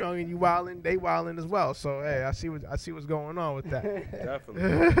well. You young and you wilding, they wilding as well. So hey, I see what's going on with that.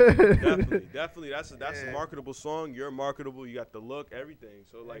 Definitely. That's a marketable song. You're marketable. You got the look, everything.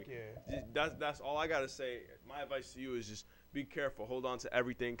 So like, that's all I gotta say. My advice to you is just be careful. Hold on to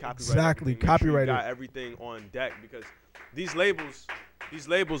everything. Copyright. Copyright. Got everything on deck, because these labels,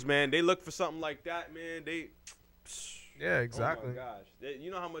 man, they look for something like that, man. Yeah, exactly. Oh my gosh,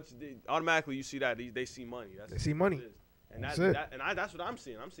 you know how much automatically you see that they see money. They see money. And That's that's what I'm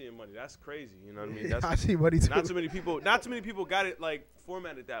seeing. I'm seeing money. That's crazy. You know what I mean? That's, I see money too. Not too many people got it like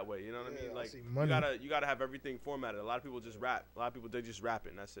formatted that way. You know what I mean? Like you gotta have everything formatted. A lot of people just rap. A lot of people they just rap it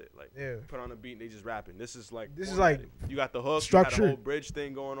and that's it. Like put on a beat and they just rapping. This is like you got the hook, structured. You got a whole bridge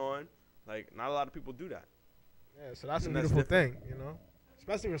thing going on. Like not a lot of people do that. Yeah, so that's a beautiful thing, you know,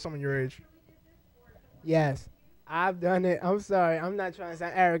 especially for someone your age. Yes, I've done it. I'm sorry, I'm not trying to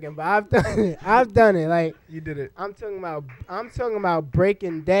sound arrogant, but I've done it. I've done it. Like you did it. I'm talking about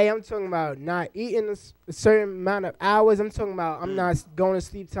breaking day. I'm talking about not eating a certain amount of hours. I'm talking about I'm not going to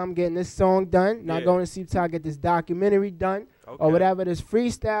sleep till I'm getting this song done. Not going to sleep till I get this documentary done or whatever. This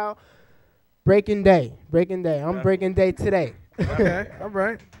freestyle. Breaking day. I'm breaking day today. Okay, all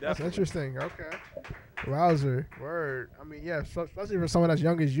right. That's interesting. Okay. Wowzer. Word. I mean, yeah, especially for someone as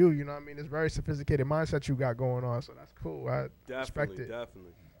young as you, you know what I mean? It's very sophisticated mindset you got going on, so that's cool. I respect it.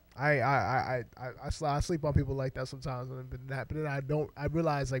 Definitely. I sleep on people like that sometimes, but then I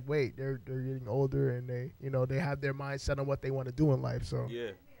realize, like, wait, they're getting older and they have their mindset on what they want to do in life, so.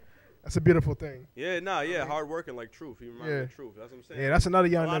 Yeah. That's a beautiful thing. Yeah, hard working like Truth. He reminds me of Truth. That's what I'm saying. Yeah, that's another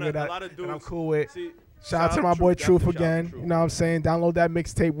young nigga that I'm cool with. Shout out to my boy Truth again. You know what I'm saying? Download that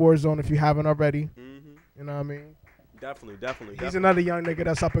mixtape Warzone if you haven't already. You know what I mean? Definitely. He's another young nigga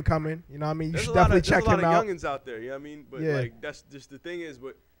that's up and coming. You know what I mean? You should definitely check him out. There's a lot of youngins out there. You know what I mean? But like that's just the thing is,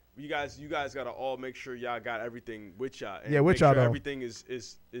 but you guys gotta all make sure y'all got everything with y'all. And with y'all. Everything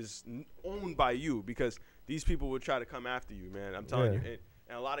is owned by you because these people will try to come after you, man. I'm telling you.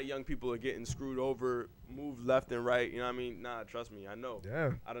 And a lot of young people are getting screwed over, moved left and right. You know what I mean? Nah, trust me, I know.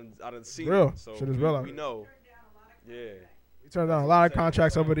 Yeah. I done seen real. it. So shit is real. We know. Yeah. We turned down a lot of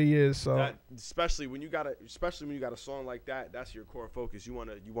contracts over the years, so especially when you got a song like that, that's your core focus. You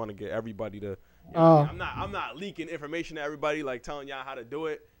wanna get everybody to. You know I'm not leaking information to everybody, like telling y'all how to do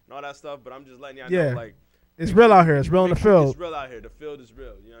it and all that stuff. But I'm just letting y'all know, like. It's real out here. It's real in the field. It's real out here. The field is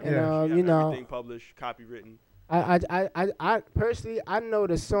real. You know what I mean? Everything published, copywritten. I personally, I know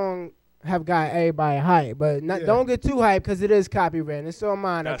the song have got everybody hype, but don't get too hype because it is copywritten. It's all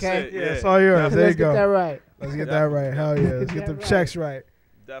mine, okay? Yeah, it's all yours. There you go. Let's get that right. Let's get that right. Hell yeah. Let's get them checks right.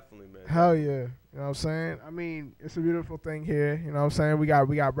 Definitely, man. Hell yeah. You know what I'm saying? I mean, it's a beautiful thing here. You know what I'm saying? We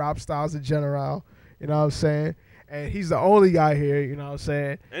got Rob Styles in general. You know what I'm saying? And he's the only guy here. You know what I'm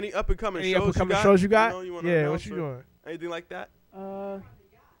saying? Any up and coming shows you got? Yeah. What you doing? Anything like that?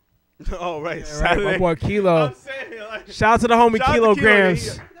 Oh right, yeah, right. My boy Kilo. I'm saying, like, shout out to the homie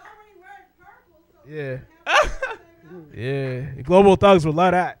Kilograms. Yeah. Yeah. Global Thugs would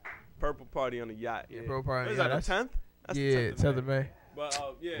love that. Purple Party on the yacht. Yeah, Purple Party. What is that, the 10th? That's yeah, the 10th of May.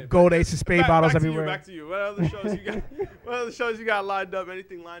 But yeah. Gold Ace and Spade bottles everywhere. Back to you. What other shows you got? What other shows you got lined up?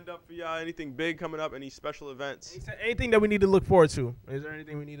 Anything lined up for y'all? Anything big coming up? Any special events? Anything that we need to look forward to? Is there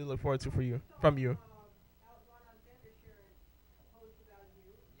anything we need to look forward to from you?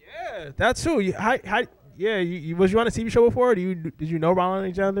 Yeah, that's who. Was you on a TV show before? Did you know Ron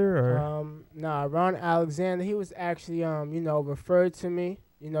and each other? Or? Nah, Ron Alexander. He was actually referred to me.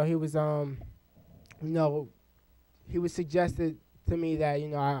 He was he was suggested to me that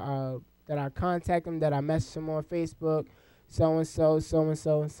that I contact him, that I message him on Facebook, so and so.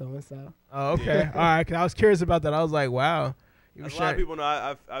 Oh, okay. All right. 'Cause I was curious about that. I was like, wow. A lot of people know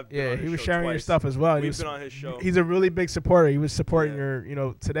I've been on he his was show sharing twice. your stuff as well. We've been on his show. He's a really big supporter. He was supporting your,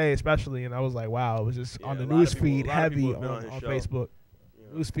 today especially, and I was like, wow. It was just on the news feed heavy on Facebook.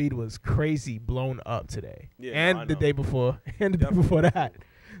 Yeah. News feed was crazy, blown up today, and the day before, and the day before that.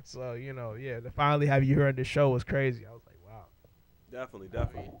 So to finally have you here on the show was crazy. I was like, wow. Definitely.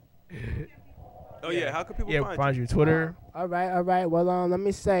 Oh yeah, how can people find you? Twitter. All right. Well, let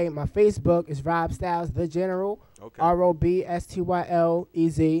me say my Facebook is Rob Styles the General. Okay.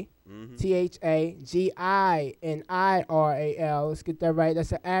 ROBSTYLEZ THAGINIRAL. Let's get that right.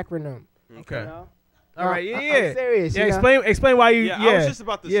 That's an acronym. Okay. All right. Yeah. I'm serious. Yeah. Explain why you. I was just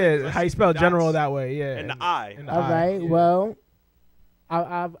about to say. How you spell general that way. Yeah. And the I. All right. Well,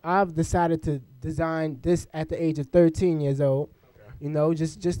 I've decided to design this at the age of 13 years old. Okay.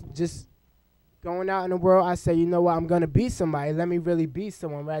 Just going out in the world, I say, you know what, I'm going to be somebody. Let me really be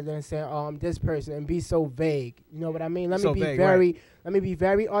someone rather than saying, oh, I'm this person and be so vague. You know what I mean? Let me be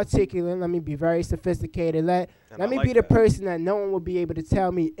very articulate. Let me be very sophisticated. Let me be the person that no one will be able to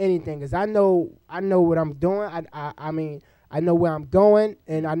tell me anything because I know what I'm doing. I mean, I know where I'm going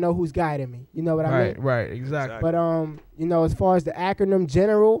and I know who's guiding me. You know what I mean? Right, exactly. But, as far as the acronym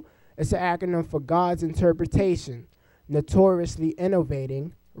general, it's an acronym for God's interpretation, notoriously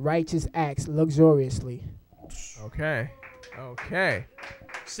innovating, righteous acts luxuriously. Okay.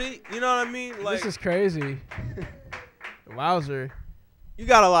 See, you know what I mean? Like, this is crazy. Wowzer. You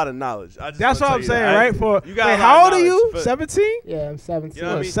got a lot of knowledge. That's what I'm saying, right? For you got wait, a lot how of old are you? knowledge. 17? Yeah, I'm 17. You know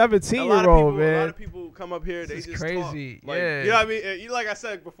what I mean? 17-year-old, man. A lot of people come up here. They This is just crazy. Talk. Like, yeah. You know what I mean? You like I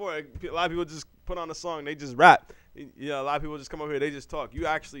said before, a lot of people just put on a song. They just rap. A lot of people just come up here. They just talk. You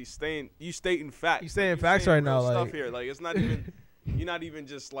actually stating facts. You saying facts right now, stuff like here. Like it's not even. You're not even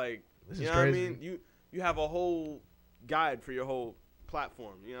just like. You know what I mean? You have a whole guide for your whole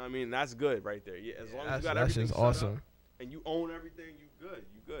platform. You know what I mean? That's good right there. Yeah, as long as you got everything just set awesome. up and you own everything, you good.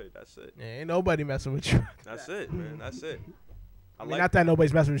 You good. That's it. Yeah, ain't nobody messing with you. That's it, man. That's it. I mean, not that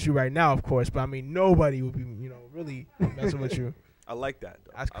nobody's messing with you right now, of course, but I mean, nobody would be, really messing with you. I like that,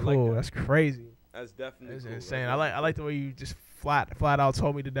 though. That's I cool. like that. That's crazy. That's definitely That's cool. insane. I like the way you just flat out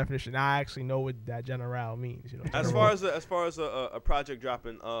told me the definition. Now I actually know what that general means. As far as a project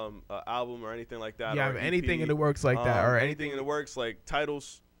dropping a album or anything like that. Yeah, or anything EP, in the works like that, or anything in the works like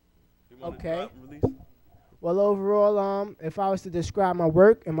titles. Okay. Release? Well, overall, if I was to describe my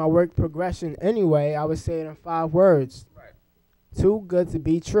work and my work progression anyway, I would say it in 5 words. Right. Too good to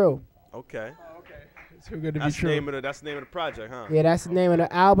be true. Okay. Too good to That's be true. That's the name of the project, huh? Yeah, that's the name of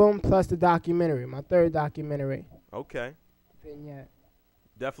the album plus the documentary, my 3rd documentary. Okay. Vignette.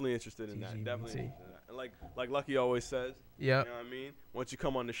 Definitely interested in that. Definitely interested in that. And like Lucky always says, yeah. You know what I mean? Once you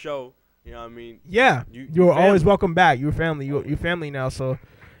come on the show, you know what I mean? Yeah. You're always welcome back. You're family. You're family now, so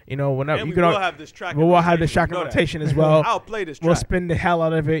whenever and you we will have this track. We'll have this track rotation as well. I'll play this track. We'll spin the hell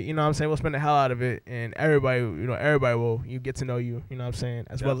out of it. You know what I'm saying? We'll spin the hell out of it, and everybody will. You get to know you. You know what I'm saying?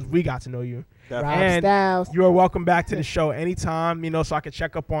 As well as we got to know you. And you are welcome back to the show anytime. So I can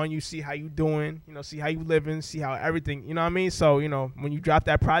check up on you, see how you doing. See how you living, see how everything. You know what I mean? So when you drop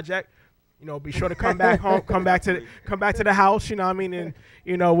that project, be sure to come back home, come back to the house. You know what I mean? And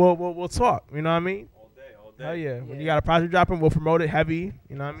we'll talk. You know what I mean? Hell yeah. When you got a project dropping, we'll promote it heavy.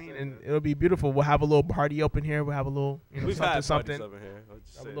 You know what I mean? And it'll be beautiful. We'll have a little party up in here. We'll have a little, We've something, had something. Parties up in here.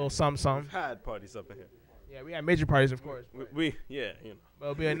 Have a little something. We've had parties up in here. Yeah, we had major parties, of course. Yeah. But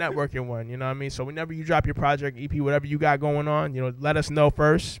it'll be a networking one. You know what I mean? So whenever you drop your project, EP, whatever you got going on, let us know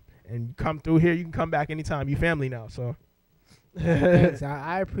first. And come through here. You can come back anytime. You family now, so. Thanks.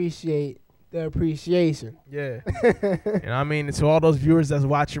 I appreciate the appreciation. Yeah. I mean, to all those viewers that's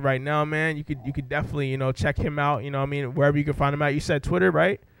watching right now, man, you could definitely, check him out, I mean, wherever you can find him at. You said Twitter,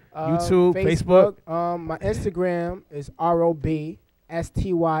 right? YouTube, Facebook. My Instagram is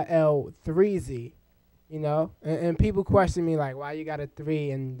ROBSTYL3Z. And people question me like, why you got a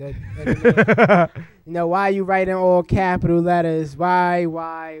 3 and why you writing all capital letters? Why?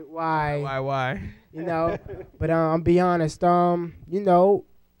 But I'll be honest,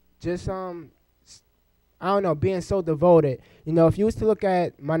 just I don't know, being so devoted. If you was to look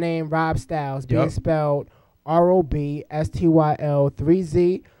at my name, Rob Styles, being spelled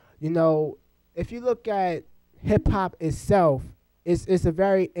ROBSTYL3Z, if you look at hip hop itself, it's a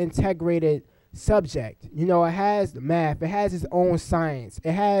very integrated subject. It has math, it has its own science,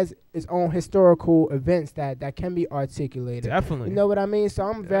 it has its own historical events that can be articulated. Definitely. You know what I mean? So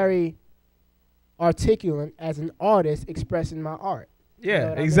I'm very articulate as an artist expressing my art.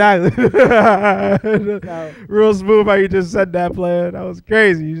 Yeah, exactly. Real smooth how you just said that, player. That was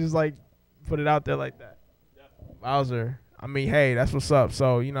crazy. You just put it out there like that. Wowzer. I mean, hey, that's what's up.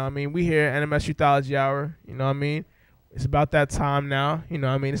 So, we here at NMS Youthology Hour. You know what I mean? It's about that time now. You know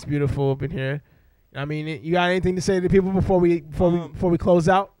what I mean? It's beautiful up in here. I mean, you got anything to say to people before we close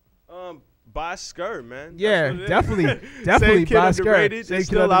out? Buy Skirt, man. Yeah, definitely buy Skirt. It's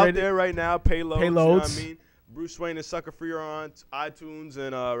still out there right now. Payloads. You know what I mean? Bruce Wayne and Sucker Free are on iTunes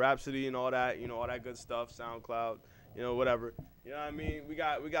and Rhapsody and all that. All that good stuff. SoundCloud. Whatever. You know what I mean? We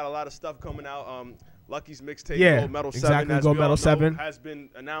got a lot of stuff coming out. Lucky's mixtape, Gold Medal 7, as Gold we all Medal know, 7 has been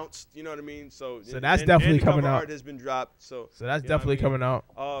announced. You know what I mean? So that's definitely coming out. Art has been dropped. So that's definitely coming out.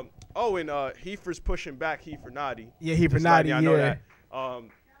 And Heifer's pushing back. Heifer Naughty. Yeah, Heifer Naughty. I know that.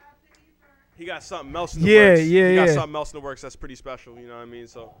 He got something else in the works. He got something else in the works that's pretty special. You know what I mean?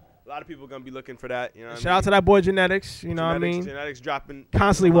 So a lot of people are gonna be looking for that. You know. Shout out to that boy Genetics. You know what I mean? Genetics dropping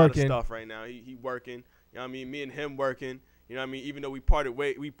constantly a lot working of stuff right now. He working. You know what I mean? Me and him working. You know what I mean? Even though we parted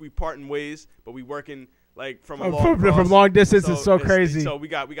we parting ways, but we working from a long distance. It's so crazy. So we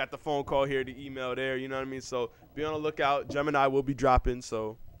got the phone call here, the email there. You know what I mean? So be on the lookout. Gemini will be dropping.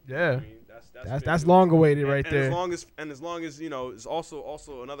 So yeah, I mean, that's long awaited right there. As long as it's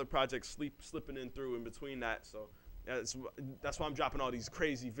also another project slipping in through in between that. So that's why I'm dropping all these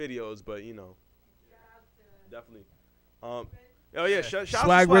crazy videos. But definitely. Shout out to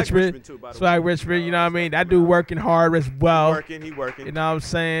Swag Richmond too, by the way. Swag Richmond, you know what I mean? That dude working hard as well. He working. You know what I'm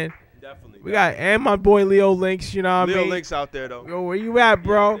saying? Definitely. We got and my boy Leo Links, you know what I mean? Leo Links out there though. Yo, where you at,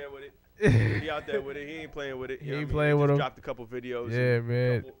 bro? He out there with it. He ain't playing with it. He ain't playing with him. Dropped a couple videos. Yeah,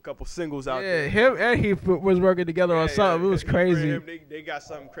 man. Couple singles out yeah, there. Him and he was working together on something. It was crazy. They got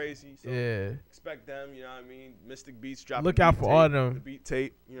something crazy. So yeah. Expect them. You know what I mean? Mystic Beats dropping. Look out for all of them. The beat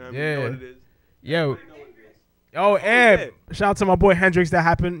tape. You know what I mean? Yeah. You know what it is. Yo. Oh, and shout out to my boy Hendrix. That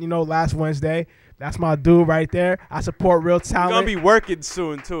happened, last Wednesday. That's my dude right there. I support real talent. We're gonna be working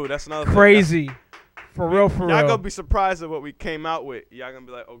soon too. That's another crazy. Thing. For real. Y'all gonna be surprised at what we came out with. Y'all gonna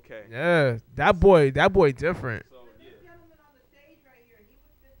be like, okay. Yeah, that boy different. So,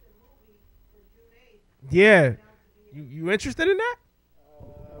 yeah. You interested in that?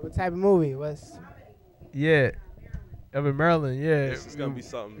 What type of movie? Yeah. Up in Maryland, yeah. This is gonna be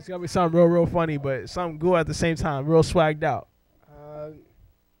something. It's gonna be something real funny, but something good at the same time, real swagged out.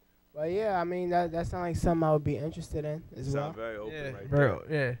 Well, yeah, I mean that sounds like something I would be interested in as well. Sound very open right there.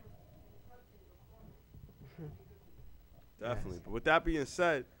 Yeah. Definitely. But with that being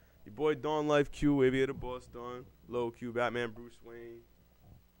said, your boy Dawn Life Q, Wavy the Boss Dawn, Lil Q, Batman Bruce Wayne,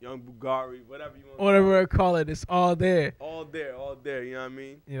 Young Bugari, whatever you want. Whatever I call it, it's all there. All there. You know what I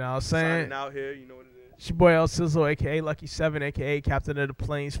mean? You know what I'm saying? Signing out here, you know what it is. It's your boy El Sizzle, a.k.a. Lucky 7, a.k.a. Captain of the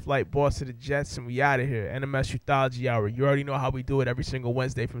Planes, Flight Boss of the Jets, and we out of here. NMS Youthology Hour. You already know how we do it every single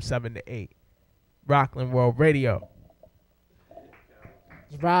Wednesday from 7 to 8. Rockland World Radio.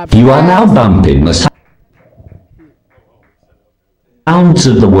 You are now bumping the sounds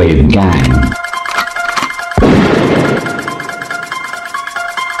of the Wave Gang.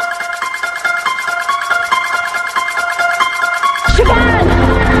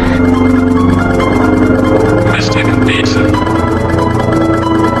 Mystic Pizza.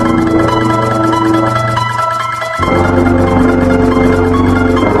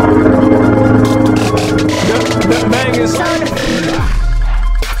 The bangers.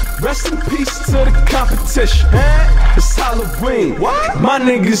 Rest in peace to the competition. It's Halloween. What? My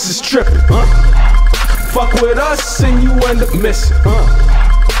niggas is tripping. Fuck with us and you end up missing.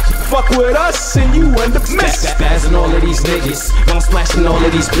 Fuck with us and you end up missing. Spazzing all of these niggas, while I'm splashing all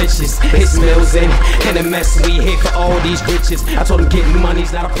of these bitches. It's Mills and NMS, we here for all these riches. I told them getting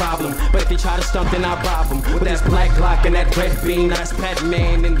money's not a problem, but if they try to stunt, then I rob them. With that black Glock and that red beam, now that's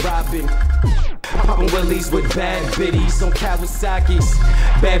Batman and Robin. Poppin' willies with bad biddies on Kawasaki's.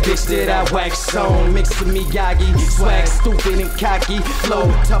 Bad bitch that I wax on, mixed with Miyagi. Swag stupid and cocky,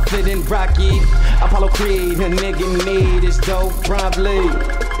 flow tougher than Rocky. Apollo Creed, a nigga need is dope, probably.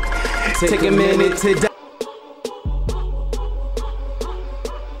 Take a minute to die.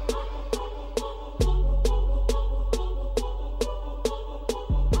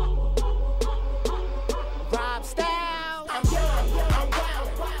 Rob style. I'm young, I'm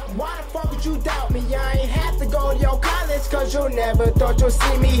wild. Why the fuck would you doubt me? I ain't have to go to your college, cause you never thought you'll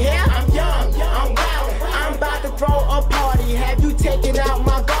see me here. I'm young, I'm wild. I'm about to throw a party. Have you taken out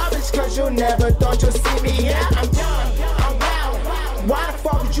my garbage? Cause you never thought you'll see me here. I'm young, I'm wild. Why the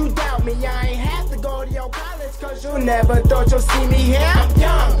fuck would you doubt me? I ain't have to go to your college, cause you never thought you'll see me here. I'm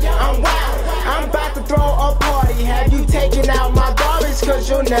young, I'm wild. I'm about to throw a party. Have you taken out my garbage? Cause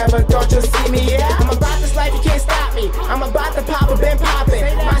you never thought you'll see me here. I'm about this life, you can't stop me. I'm about to pop, been popping.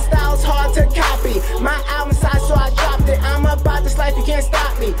 My style's hard to copy. My album size, so I dropped it. I'm about this life, you can't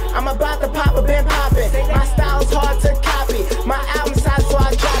stop me. I'm about to pop, been popping. My style's hard to copy. My album size, so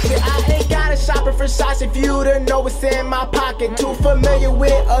I dropped it. I ain't gotta shopping for shots if you to know what's in my pocket. Too familiar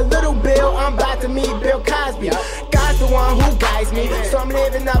with a little Bill. I'm about to meet Bill Cosby. God's the one who guides me, so I'm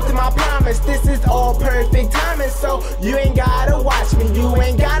living up to my promise. This is all perfect timing, so you ain't gotta watch me. You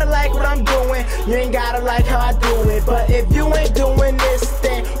ain't gotta like what I'm doing. You ain't gotta like how I do it. But if you ain't doing this,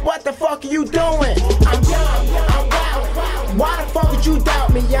 then what the fuck are you doing? I'm young, I'm wild. Why the fuck would you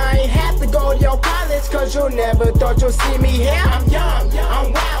doubt me? I ain't have to go to your college, cause you never thought you'll see me here. I'm young,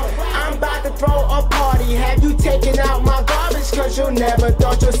 I'm wild. I'm about to throw a party. Have you taken out my garbage? Cause you never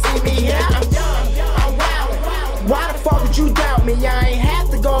thought you'll see me here. I'm young, I'm wild. Why the fuck would you doubt me? I ain't have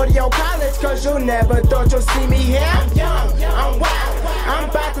to go to your college, cause you never thought you'll see me here. I'm young, I'm wild. I'm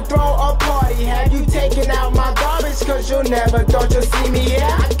about to throw a party. Have you taken out my garbage? Cause you never thought you'll see me here.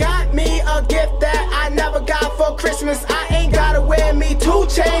 I got me a gift that I never got for Christmas. I ain't gotta wear me 2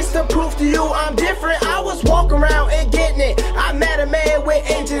 chains to prove to you I'm different. I was walking around and getting it. I met a man with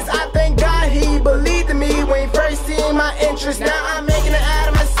inches. I thank God he believed in me when he first seen my interest. Now I'm making it out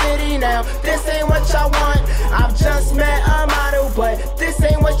of my city now. This ain't what y'all want. I've just met a model, but this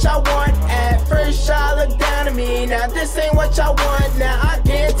ain't what y'all want. At first y'all look down at me. Now this ain't what y'all want. Now I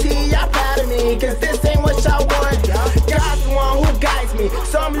guarantee y'all proud of me, cause this ain't what y'all want. God's the one who guides me,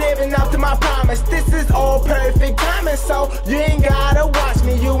 so I'm living up to my promise. This is all perfect timing, so you ain't gotta watch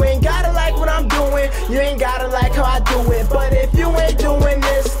me. You ain't gotta like what I'm doing. You ain't gotta like how I do it. But if you ain't doing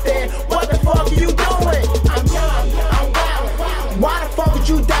this, then what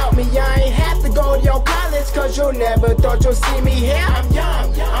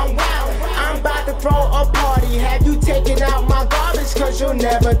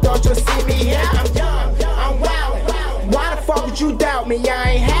never thought you'd see me here. I'm young, I'm wildin'. Why the fuck would you doubt me?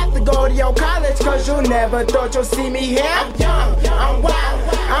 I ain't have to go to your college, cause you never thought you'd see me here. I'm young, I'm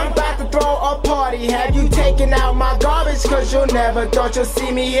wildin'. I'm about to throw a party. Have you taken out my garbage, cause you never thought you'd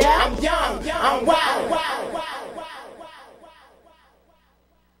see me here. I'm young, I'm wildin'.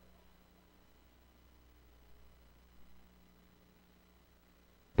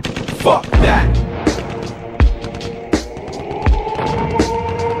 Fuck that.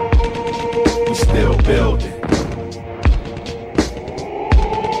 We still building.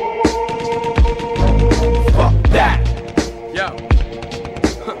 Fuck that. Yo.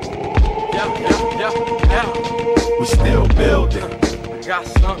 We still building. I got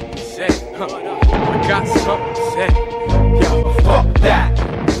something to say. I got something to say. Yo. Fuck that.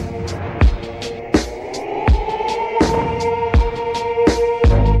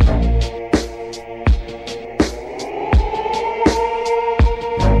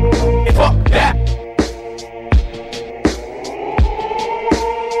 Fuck that.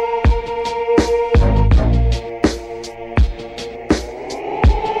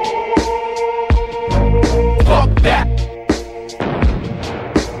 Fuck that.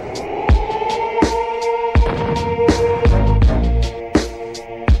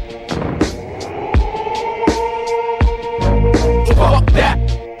 Fuck that.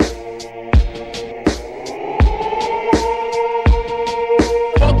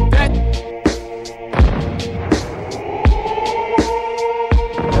 Fuck that.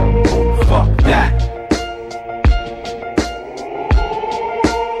 Fuck that.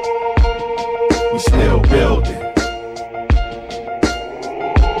 We still building.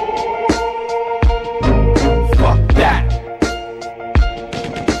 Fuck that.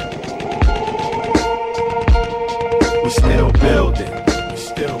 We still building. We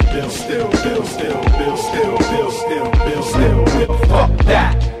still build, still build, still build, still build, still build, still build. Fuck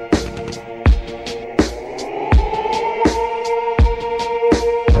that.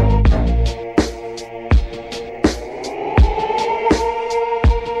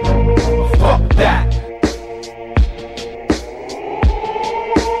 Fuck that.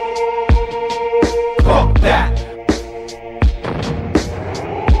 Fuck that.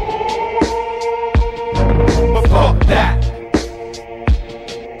 Fuck that.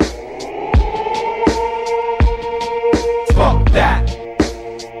 Fuck that.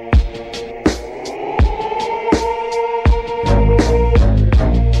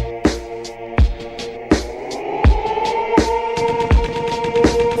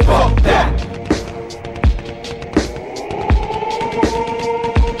 Fuck that.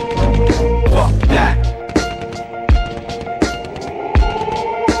 Fuck that.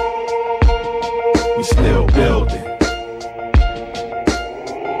 We still building.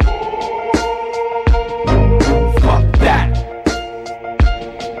 Fuck that.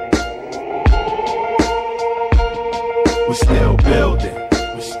 We still building.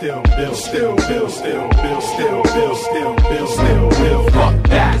 We still build, still build, still build, still build, still build, still build. Fuck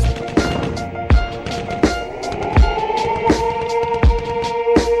that.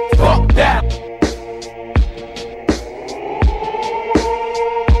 Fuck that.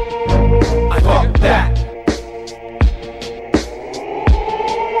 Fuck that.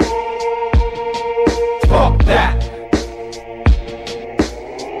 Fuck that.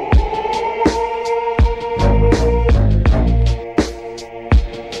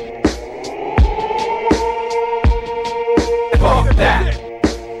 Fuck that.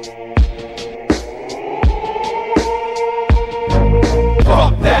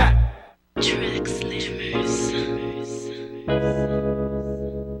 Fuck that. Track Slammers.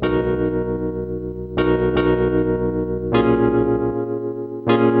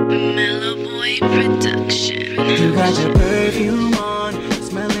 Mellow Boy Production. You got your perfume on,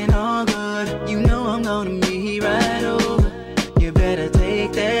 smelling all good. You know I'm gonna be right over. You better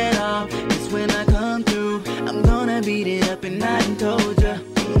take that off, 'cause when I come through, I'm gonna beat it up and I done told ya.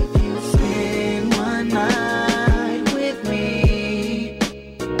 If you spend one night with me,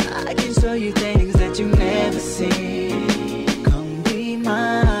 I can show you things that you never seen. Come be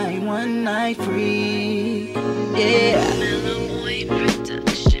my one night free. Yeah. Mellow Boy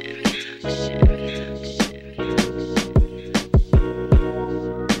Production.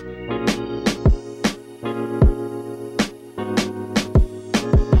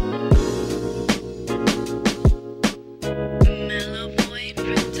 Mellow Boy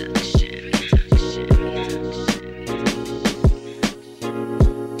Production.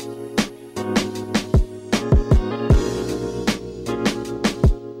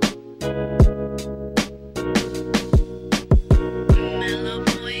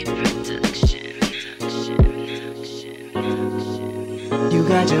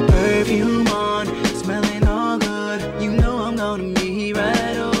 got your perfume on.